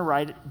might want to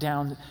write it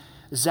down,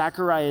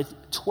 Zechariah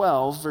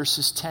 12,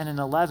 verses 10 and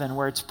 11,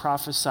 where it's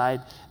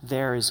prophesied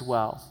there as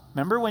well.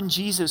 Remember when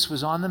Jesus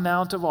was on the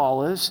Mount of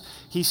Olives,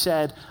 he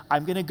said,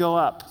 I'm going to go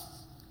up.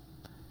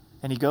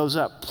 And he goes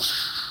up.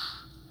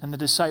 And the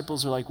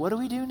disciples are like, what do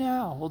we do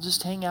now? We'll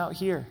just hang out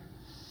here.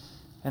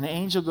 And the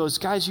angel goes,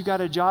 guys, you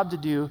got a job to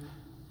do.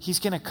 He's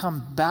going to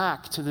come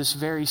back to this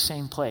very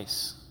same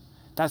place.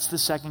 That's the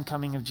second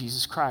coming of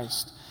Jesus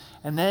Christ.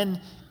 And then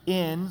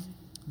in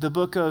the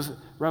book of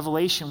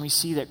Revelation, we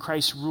see that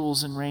Christ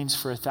rules and reigns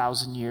for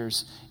 1,000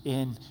 years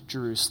in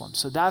Jerusalem.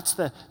 So that's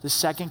the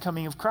second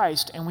coming of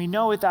Christ. And we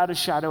know without a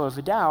shadow of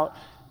a doubt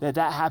that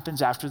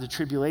happens after the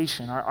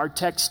tribulation. Our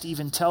text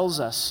even tells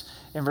us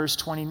in verse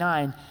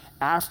 29,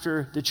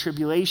 after the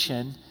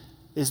tribulation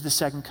is the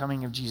second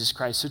coming of Jesus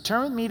Christ. So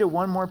turn with me to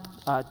one more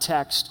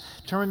text.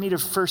 Turn with me to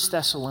 1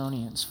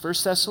 Thessalonians. 1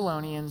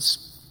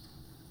 Thessalonians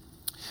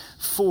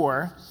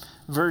 4,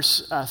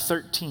 verse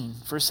 13.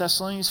 1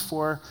 Thessalonians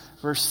 4,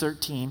 verse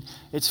 13.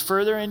 It's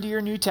further into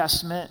your New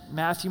Testament.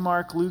 Matthew,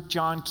 Mark, Luke,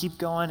 John, keep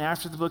going.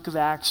 After the book of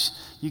Acts,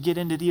 you get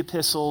into the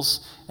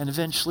epistles, and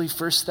eventually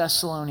 1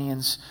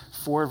 Thessalonians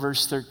 4,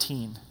 verse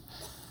 13.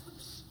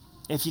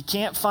 If you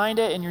can't find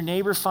it and your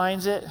neighbor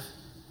finds it,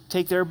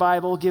 Take their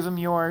Bible, give them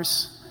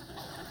yours.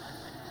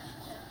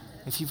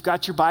 If you've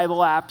got your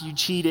Bible app, you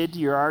cheated.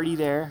 You're already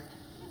there.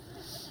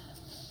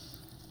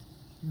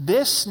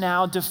 This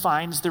now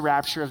defines the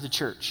rapture of the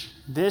church.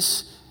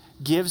 This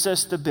gives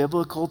us the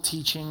biblical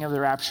teaching of the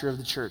rapture of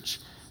the church.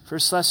 1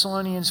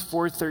 Thessalonians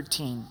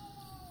 4:13.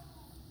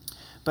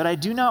 But I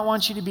do not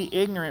want you to be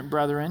ignorant,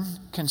 brethren,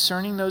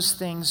 concerning those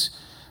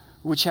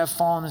which have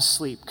fallen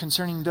asleep,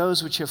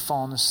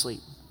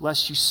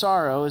 lest you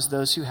sorrow as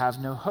those who have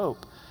no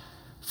hope.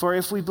 For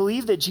if we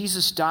believe that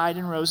Jesus died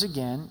and rose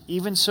again,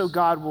 even so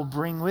God will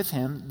bring with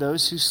him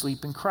those who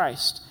sleep in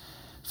Christ.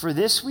 For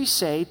this we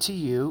say to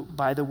you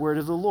by the word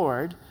of the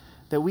Lord,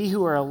 that we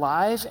who are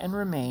alive and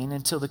remain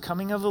until the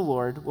coming of the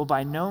Lord will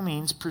by no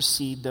means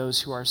precede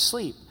those who are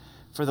asleep.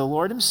 For the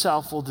Lord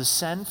himself will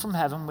descend from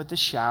heaven with a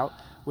shout,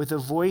 with the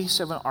voice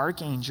of an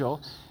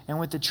archangel, and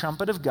with the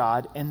trumpet of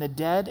God, and the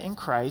dead in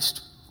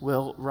Christ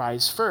will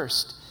rise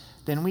first.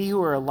 Then we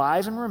who are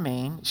alive and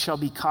remain shall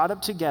be caught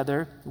up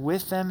together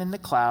with them in the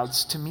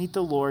clouds to meet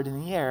the Lord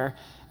in the air,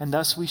 and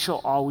thus we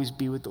shall always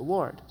be with the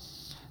Lord.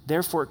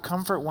 Therefore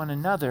comfort one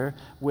another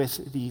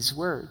with these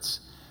words.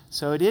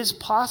 So it is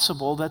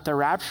possible that the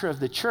rapture of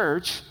the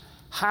church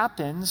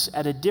happens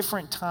at a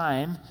different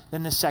time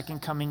than the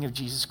second coming of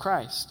Jesus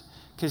Christ.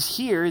 Because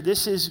here,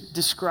 this is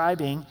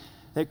describing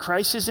that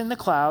Christ is in the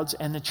clouds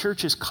and the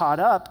church is caught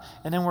up,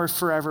 and then we're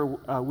forever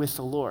with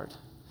the Lord.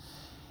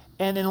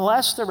 And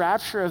unless the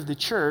rapture of the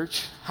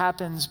church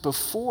happens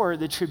before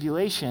the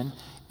tribulation,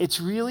 it's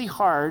really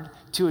hard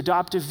to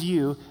adopt a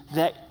view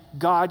that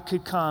God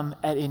could come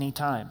at any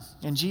time.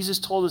 And Jesus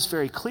told us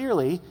very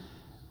clearly,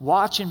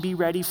 watch and be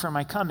ready for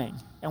my coming.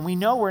 And we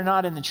know we're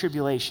not in the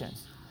tribulation.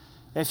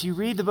 If you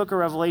read the book of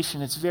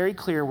Revelation, it's very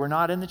clear we're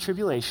not in the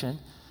tribulation.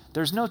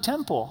 There's no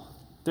temple.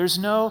 There's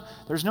no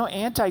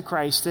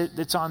Antichrist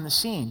that's on the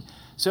scene.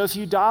 So if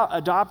you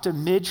adopt a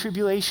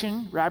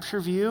mid-tribulation rapture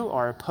view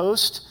or a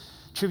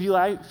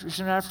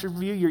post-tribulation rapture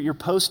view, you're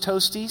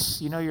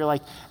post-toasties, you're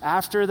like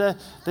after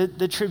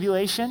the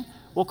tribulation.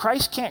 Well,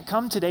 Christ can't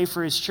come today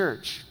for his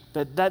church.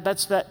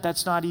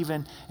 That's not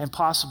even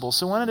impossible.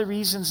 So one of the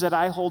reasons that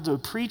I hold to a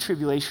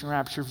pre-tribulation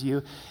rapture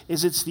view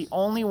is it's the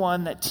only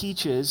one that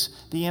teaches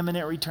the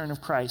imminent return of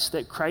Christ,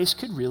 that Christ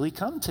could really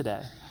come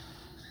today.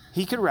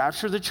 He could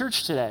rapture the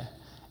church today.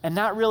 And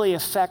that really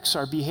affects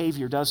our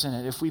behavior, doesn't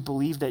it, if we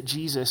believe that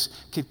Jesus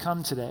could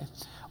come today.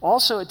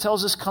 Also, it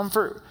tells us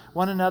comfort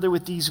one another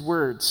with these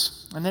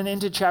words. And then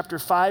into chapter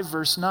 5,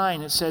 verse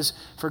 9, it says,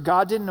 for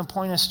God didn't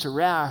appoint us to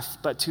wrath,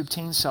 but to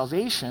obtain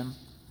salvation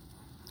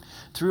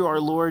through our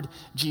Lord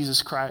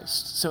Jesus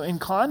Christ. So in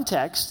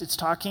context, it's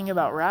talking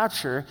about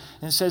rapture,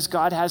 and it says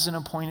God hasn't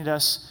appointed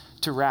us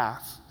to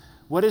wrath.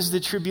 What is the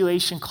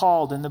tribulation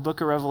called in the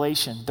book of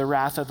Revelation? The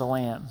wrath of the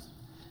Lamb.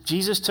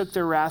 Jesus took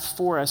the wrath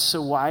for us,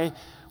 so why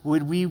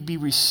would we be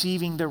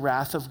receiving the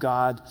wrath of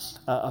God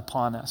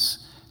upon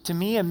us? To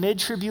me, a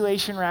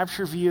mid-tribulation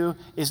rapture view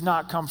is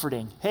not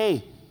comforting.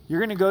 Hey, you're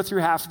going to go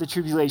through half of the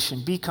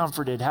tribulation. Be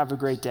comforted. Have a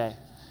great day.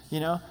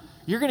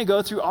 You're going to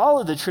go through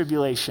all of the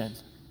tribulation.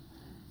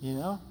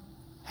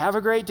 Have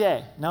a great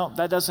day. No,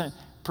 that doesn't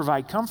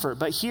provide comfort.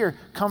 But here,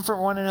 comfort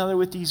one another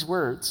with these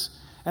words.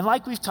 And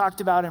like we've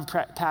talked about in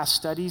past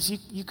studies,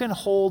 you can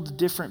hold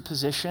different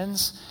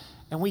positions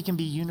and we can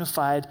be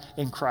unified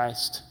in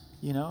Christ,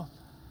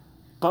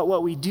 But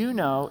what we do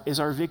know is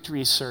our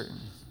victory is certain.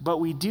 What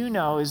we do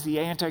know is the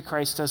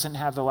Antichrist doesn't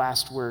have the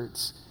last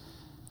words.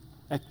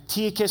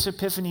 Antiochus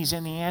Epiphanes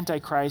and the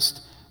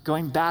Antichrist,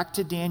 going back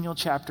to Daniel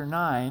chapter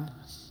 9,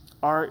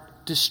 are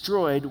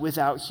destroyed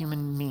without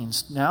human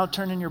means. Now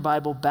turn in your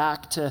Bible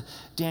back to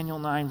Daniel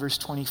 9, verse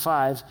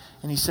 25,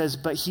 and he says,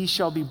 but he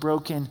shall be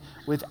broken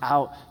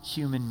without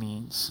human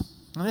means.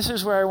 And this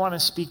is where I want to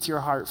speak to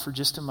your heart for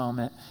just a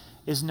moment,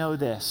 is know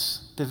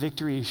this, the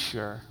victory is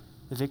sure.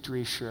 The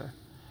victory is sure.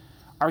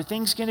 Are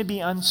things going to be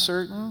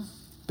uncertain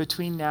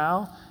between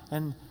now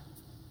and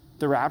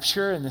the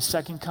rapture and the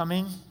second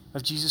coming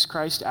of Jesus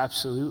Christ?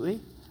 Absolutely.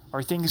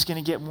 Are things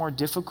going to get more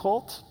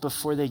difficult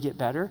before they get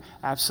better?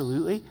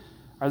 Absolutely.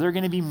 Are there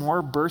going to be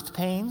more birth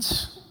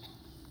pains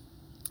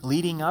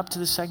leading up to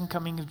the second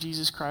coming of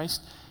Jesus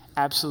Christ?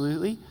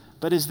 Absolutely.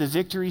 But is the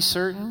victory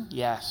certain?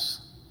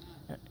 Yes.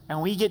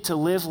 And we get to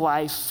live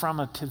life from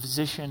a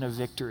position of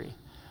victory.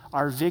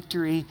 Our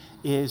victory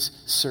is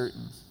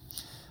certain.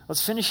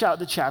 Let's finish out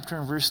the chapter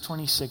in verse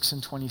 26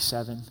 and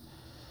 27.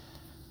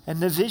 And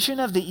the vision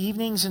of the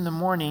evenings and the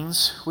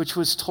mornings, which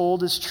was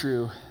told, is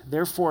true.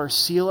 Therefore,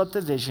 seal up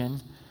the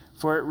vision,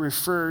 for it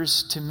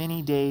refers to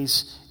many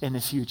days in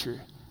the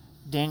future.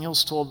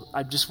 Daniel's told,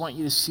 I just want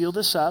you to seal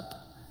this up.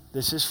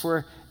 This is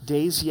for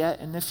days yet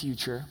in the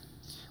future.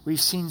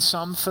 We've seen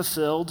some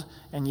fulfilled,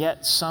 and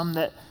yet some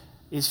that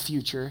is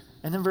future.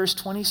 And then verse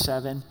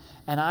 27,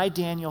 and I,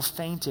 Daniel,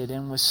 fainted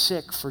and was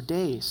sick for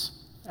days.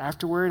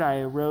 Afterward, I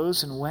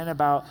arose and went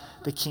about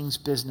the king's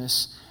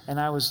business, and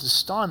I was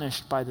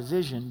astonished by the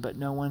vision, but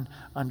no one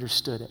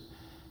understood it.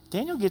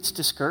 Daniel gets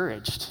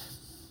discouraged.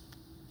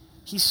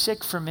 He's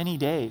sick for many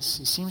days.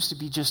 He seems to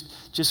be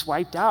just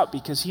wiped out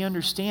because he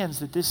understands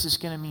that this is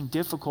going to mean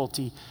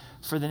difficulty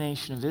for the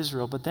nation of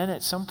Israel. But then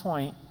at some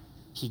point,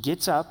 he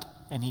gets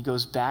up and he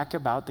goes back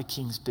about the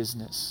king's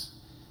business,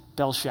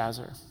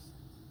 Belshazzar.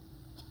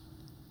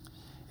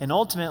 And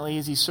ultimately,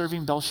 is he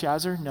serving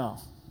Belshazzar? No.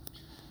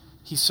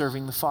 He's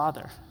serving the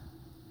Father.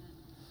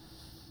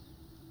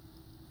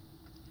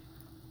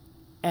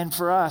 And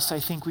for us, I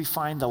think we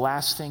find the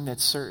last thing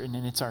that's certain,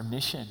 and it's our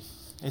mission.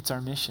 It's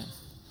our mission.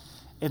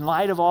 In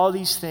light of all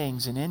these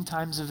things and end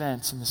times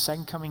events and the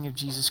second coming of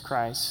Jesus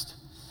Christ,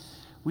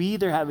 we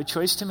either have a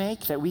choice to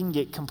make that we can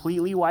get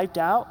completely wiped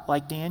out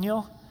like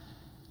Daniel,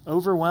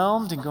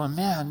 overwhelmed and going,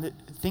 man,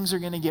 things are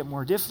going to get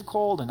more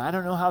difficult and I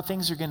don't know how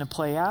things are going to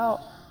play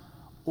out.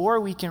 Or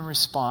we can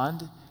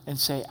respond and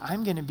say,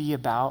 I'm going to be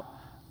about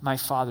my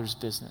Father's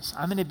business.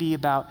 I'm going to be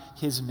about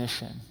his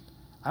mission.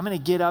 I'm going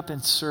to get up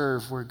and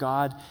serve where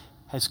God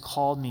has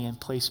called me and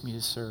placed me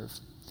to serve.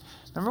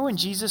 Remember when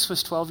Jesus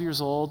was 12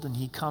 years old and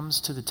he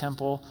comes to the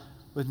temple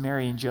with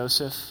Mary and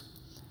Joseph?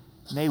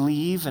 And they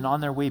leave, and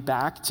on their way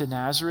back to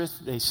Nazareth,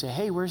 they say,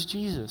 hey, where's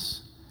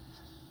Jesus?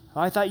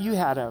 Oh, I thought you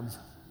had him.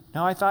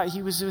 No, I thought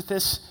he was with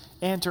this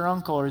aunt or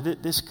uncle or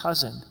this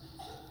cousin.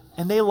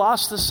 And they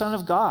lost the Son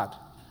of God.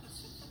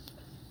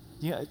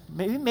 You know,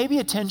 maybe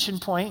a tension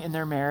point in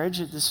their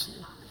marriage.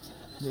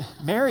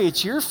 Mary,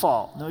 it's your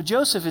fault. No,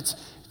 Joseph, it's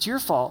your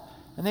fault.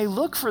 And they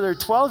look for their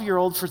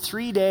 12-year-old for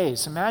 3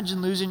 days.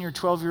 Imagine losing your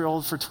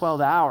 12-year-old for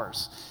 12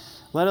 hours,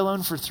 let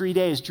alone for 3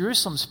 days.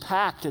 Jerusalem's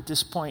packed at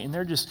this point, and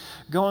they're just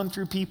going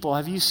through people.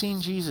 Have you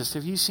seen Jesus?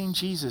 Have you seen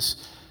Jesus?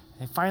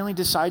 They finally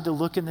decide to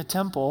look in the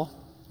temple,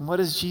 and what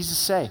does Jesus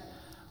say?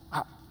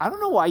 I don't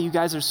know why you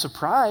guys are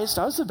surprised.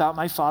 I was about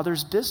my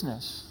Father's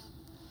business.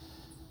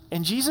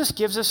 And Jesus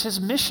gives us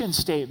his mission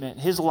statement,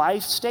 his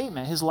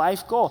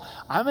life goal.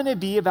 I'm going to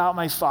be about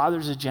my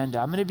Father's agenda.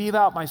 I'm going to be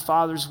about my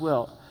Father's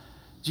will.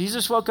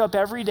 Jesus woke up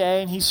every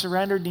day and he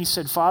surrendered and he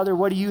said, Father,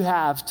 what do you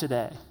have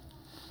today?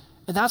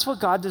 And that's what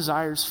God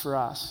desires for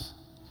us.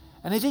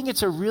 And I think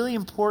it's a really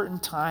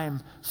important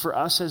time for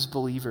us as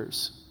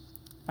believers.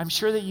 I'm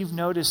sure that you've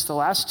noticed the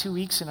last 2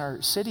 weeks in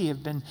our city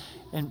have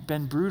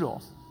been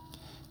brutal.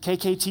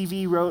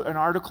 KKTV wrote an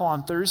article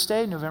on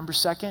Thursday, November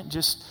 2nd,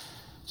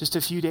 just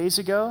a few days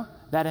ago,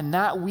 that in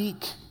that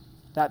week,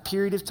 that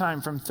period of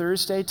time from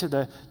Thursday to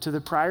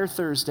the prior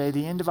Thursday,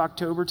 the end of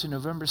October to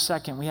November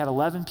 2nd, we had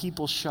 11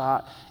 people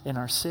shot in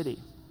our city.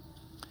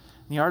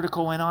 The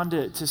article went on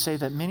to say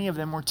that many of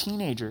them were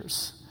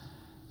teenagers.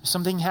 There's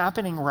something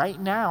happening right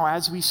now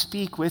as we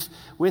speak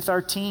with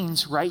our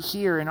teens right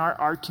here in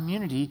our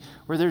community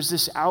where there's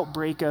this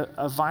outbreak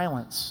of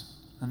violence.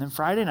 And then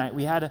Friday night,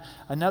 we had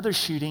another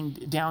shooting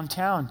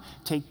downtown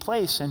take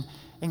place.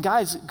 And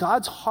guys,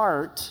 God's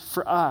heart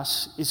for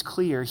us is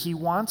clear. He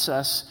wants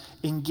us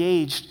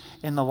engaged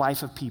in the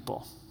life of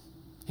people.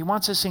 He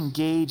wants us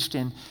engaged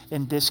in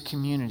this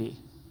community,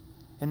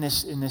 in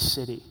this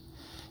city.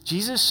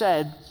 Jesus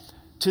said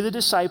to the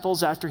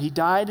disciples after he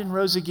died and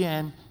rose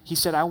again, he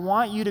said, I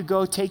want you to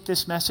go take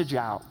this message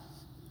out.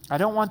 I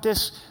don't want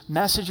this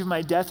message of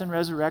my death and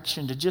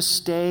resurrection to just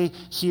stay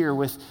here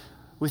with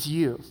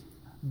you.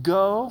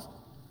 Go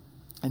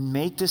and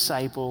make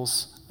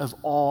disciples of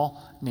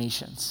all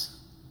nations,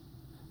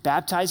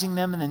 baptizing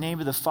them in the name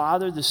of the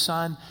Father, the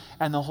Son,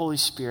 and the Holy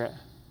Spirit,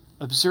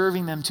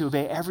 observing them to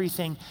obey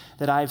everything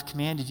that I have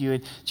commanded you.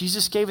 And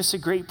Jesus gave us a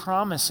great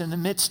promise in the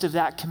midst of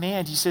that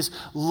command. He says,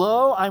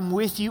 lo, I'm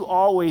with you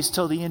always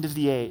till the end of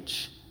the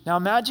age. Now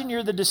imagine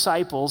you're the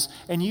disciples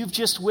and you've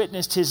just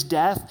witnessed his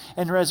death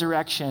and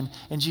resurrection.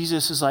 And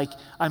Jesus is like,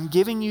 I'm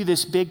giving you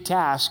this big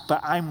task, but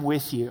I'm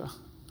with you.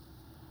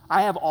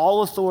 I have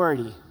all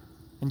authority.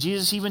 And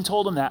Jesus even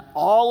told him that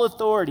all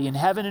authority in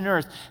heaven and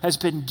earth has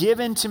been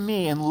given to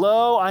me. And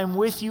lo, I'm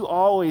with you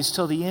always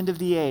till the end of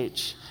the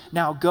age.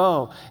 Now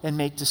go and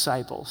make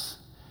disciples.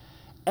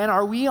 And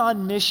are we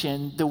on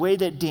mission the way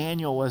that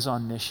Daniel was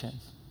on mission?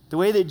 The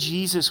way that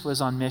Jesus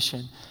was on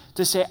mission?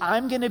 To say,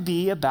 I'm going to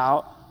be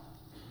about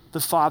the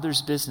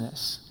Father's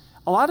business.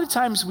 A lot of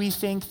times we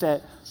think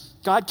that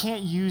God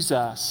can't use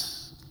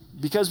us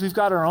because we've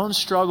got our own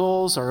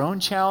struggles, our own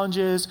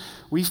challenges.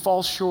 We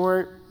fall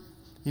short.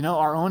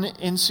 Our own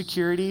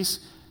insecurities.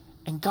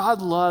 And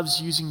God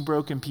loves using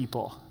broken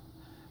people.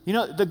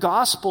 The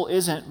gospel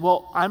isn't,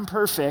 well, I'm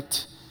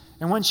perfect,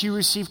 and once you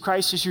receive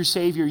Christ as your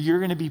Savior, you're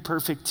going to be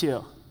perfect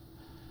too.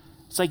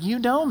 It's like, you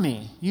know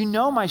me. You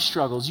know my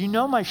struggles. You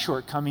know my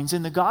shortcomings.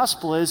 And the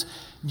gospel is,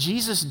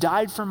 Jesus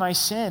died for my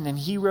sin, and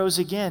he rose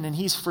again, and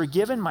he's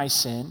forgiven my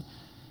sin,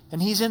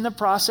 and he's in the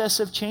process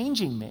of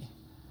changing me.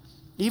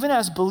 Even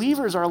as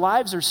believers, our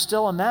lives are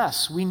still a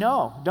mess. We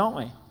know, don't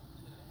we?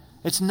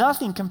 It's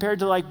nothing compared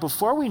to like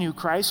before we knew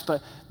Christ,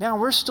 but now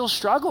we're still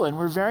struggling.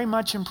 We're very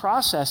much in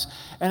process.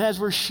 And as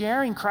we're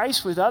sharing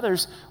Christ with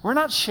others, we're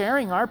not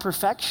sharing our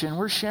perfection.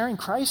 We're sharing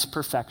Christ's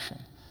perfection.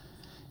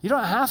 You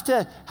don't have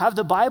to have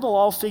the Bible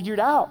all figured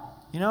out.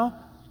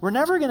 We're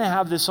never going to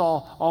have this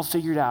all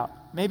figured out.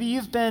 Maybe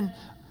you've been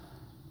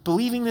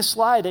believing this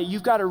lie that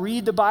you've got to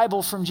read the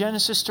Bible from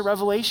Genesis to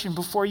Revelation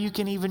before you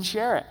can even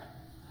share it.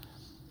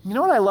 You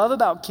know what I love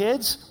about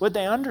kids? What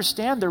they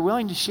understand, they're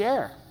willing to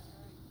share.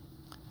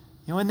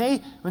 You know,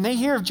 when they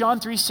hear of John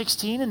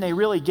 3:16 and they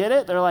really get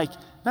it, they're like,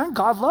 man,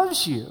 God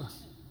loves you.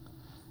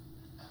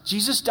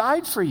 Jesus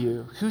died for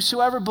you.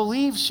 Whosoever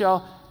believes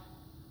shall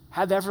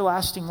have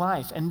everlasting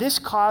life. And this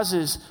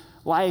causes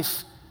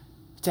life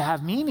to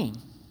have meaning.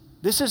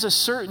 This is a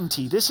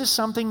certainty. This is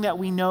something that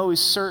we know is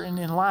certain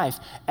in life.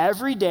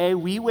 Every day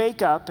we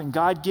wake up and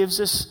God gives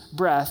us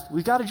breath.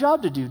 We've got a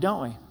job to do,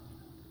 don't we?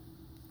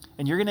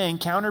 And you're going to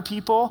encounter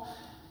people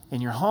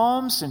in your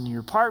homes and your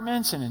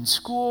apartments and in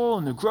school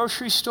and the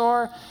grocery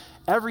store.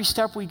 Every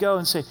step we go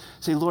and say,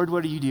 Lord,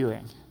 what are you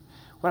doing?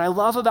 What I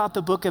love about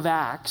the book of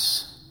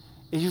Acts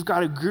is you've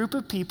got a group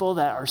of people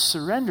that are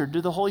surrendered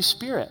to the Holy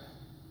Spirit.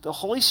 The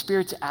Holy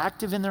Spirit's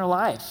active in their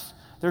life.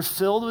 They're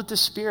filled with the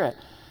Spirit.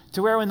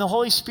 To where when the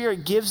Holy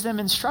Spirit gives them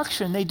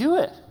instruction, they do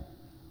it.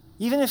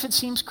 Even if it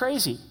seems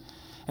crazy.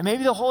 And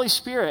maybe the Holy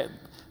Spirit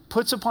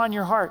puts upon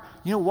your heart,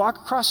 walk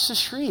across the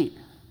street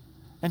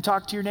and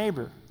talk to your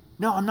neighbor.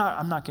 No, I'm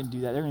not going to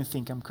do that. They're going to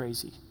think I'm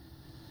crazy.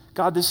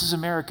 God, this is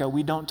America.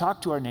 We don't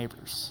talk to our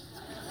neighbors.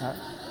 Right?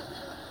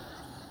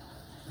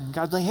 And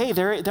God's like, hey,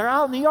 they're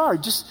out in the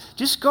yard.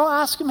 Just go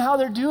ask them how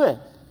they're doing.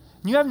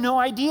 And you have no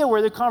idea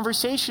where the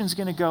conversation's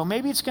going to go.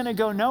 Maybe it's going to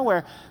go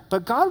nowhere.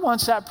 But God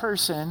wants that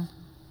person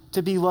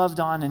to be loved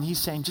on, and he's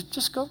saying,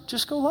 just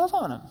go love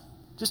on them.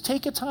 Just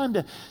take a time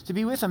to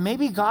be with them.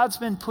 Maybe God's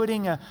been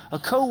putting a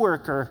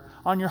coworker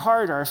on your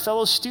heart or a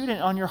fellow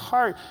student on your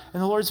heart,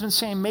 and the Lord's been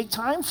saying, make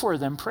time for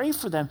them, pray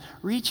for them,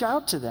 reach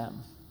out to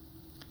them.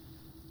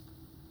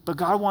 But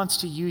God wants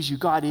to use you.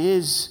 God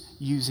is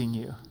using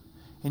you.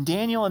 And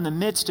Daniel, in the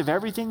midst of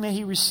everything that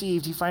he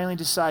received, he finally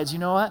decides, you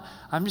know what?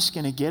 I'm just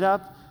going to get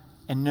up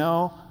and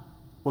know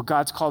what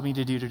God's called me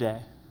to do today.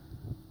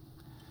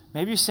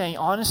 Maybe you're saying,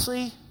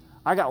 honestly,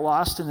 I got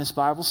lost in this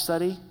Bible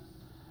study,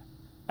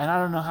 and I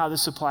don't know how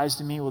this applies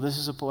to me. Well, this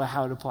is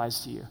how it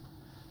applies to you.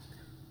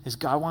 Is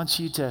God wants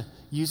you to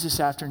use this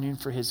afternoon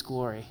for his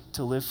glory,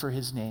 to live for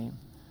his name.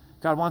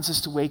 God wants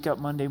us to wake up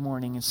Monday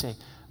morning and say,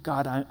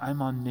 God,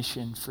 I'm on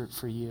mission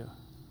for you.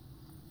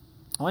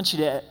 I want you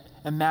to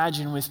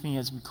imagine with me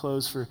as we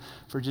close for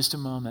just a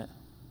moment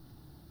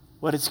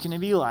what it's going to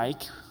be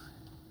like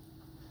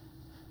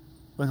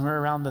when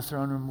we're around the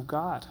throne room of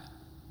God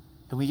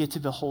and we get to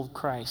behold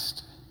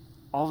Christ.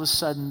 All of a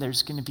sudden,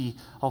 there's going to be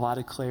a lot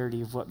of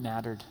clarity of what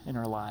mattered in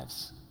our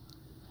lives.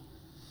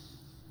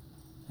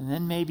 And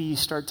then maybe you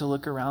start to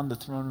look around the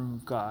throne room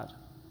of God.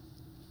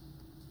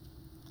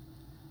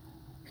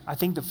 I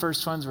think the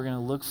first ones we're going to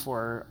look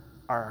for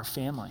are our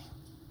family.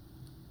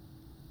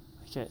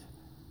 Like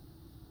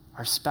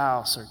our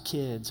spouse, our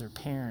kids, our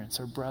parents,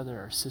 our brother,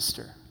 our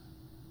sister.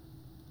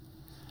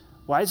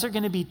 Why is there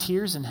going to be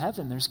tears in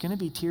heaven? There's going to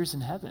be tears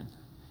in heaven.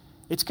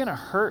 It's going to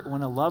hurt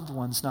when a loved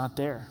one's not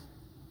there.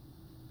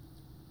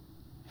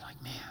 You're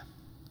like, man,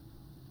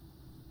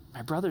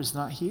 my brother's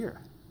not here.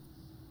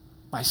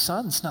 My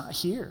son's not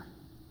here.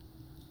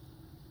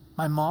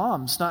 My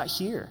mom's not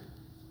here.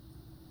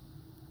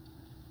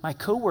 My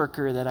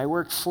coworker that I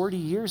worked 40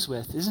 years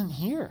with isn't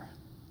here.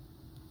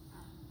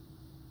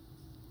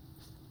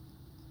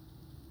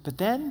 But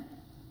then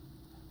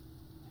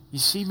you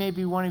see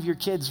maybe one of your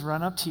kids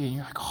run up to you and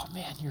you're like, oh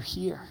man, you're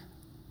here.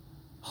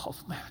 Oh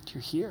man,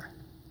 you're here.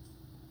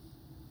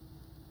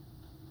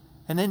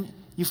 And then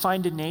you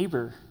find a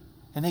neighbor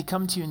and they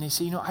come to you and they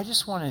say, I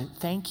just want to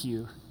thank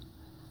you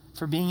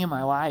for being in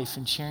my life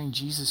and sharing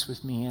Jesus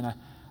with me. And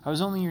I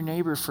was only your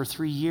neighbor for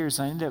 3 years.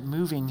 I ended up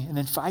moving. And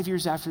then 5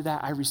 years after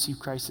that, I received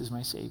Christ as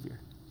my Savior.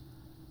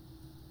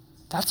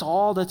 That's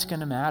all that's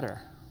going to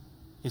matter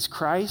is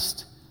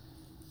Christ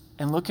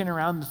and looking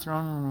around the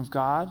throne room of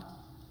God.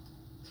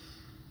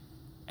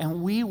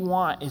 And we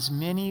want as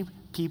many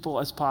people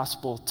as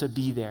possible to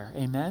be there.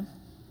 Amen?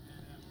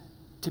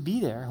 To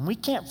be there. And we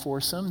can't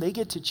force them. They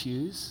get to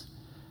choose.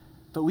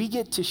 But we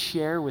get to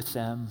share with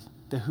them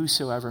the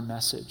whosoever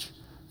message.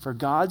 For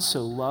God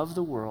so loved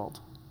the world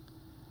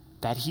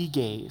that he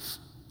gave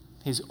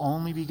his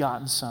only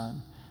begotten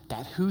Son,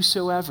 that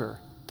whosoever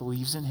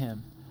believes in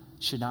him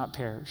should not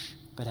perish,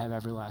 but have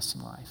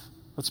everlasting life.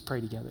 Let's pray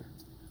together.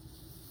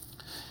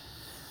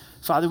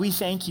 Father, we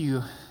thank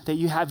you that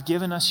you have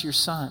given us your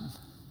Son,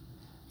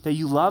 that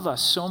you love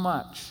us so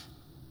much,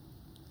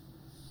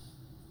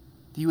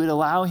 that you would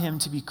allow him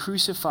to be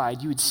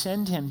crucified. You would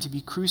send him to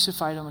be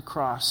crucified on the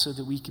cross so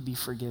that we could be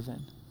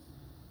forgiven.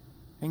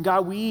 And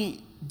God,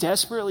 we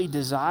desperately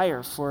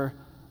desire for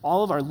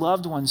all of our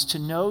loved ones to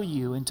know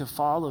you and to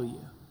follow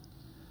you.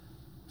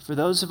 For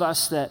those of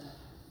us that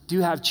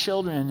do have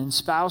children and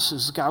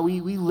spouses, God, we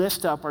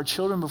lift up our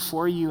children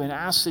before you and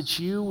ask that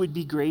you would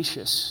be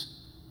gracious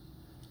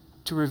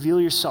to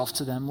reveal yourself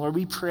to them. Lord,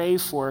 we pray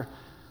for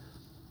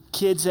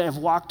kids that have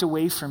walked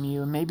away from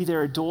you, and maybe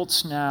they're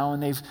adults now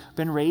and they've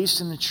been raised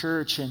in the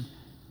church, and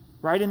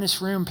right in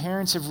this room,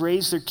 parents have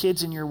raised their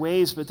kids in your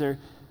ways, but the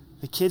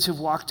kids have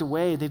walked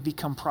away. They've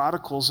become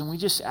prodigals, and we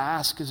just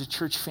ask as a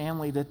church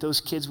family that those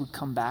kids would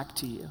come back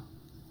to you.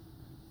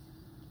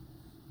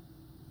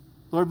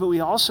 Lord, but we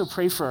also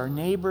pray for our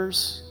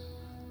neighbors,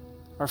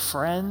 our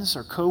friends,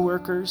 our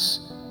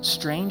coworkers,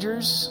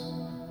 strangers,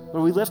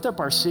 Lord, we lift up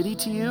our city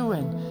to you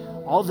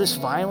and all this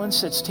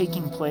violence that's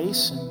taking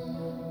place.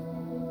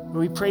 And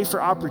Lord, we pray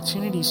for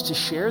opportunities to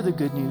share the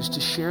good news, to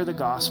share the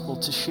gospel,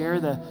 to share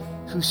the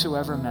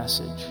whosoever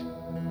message.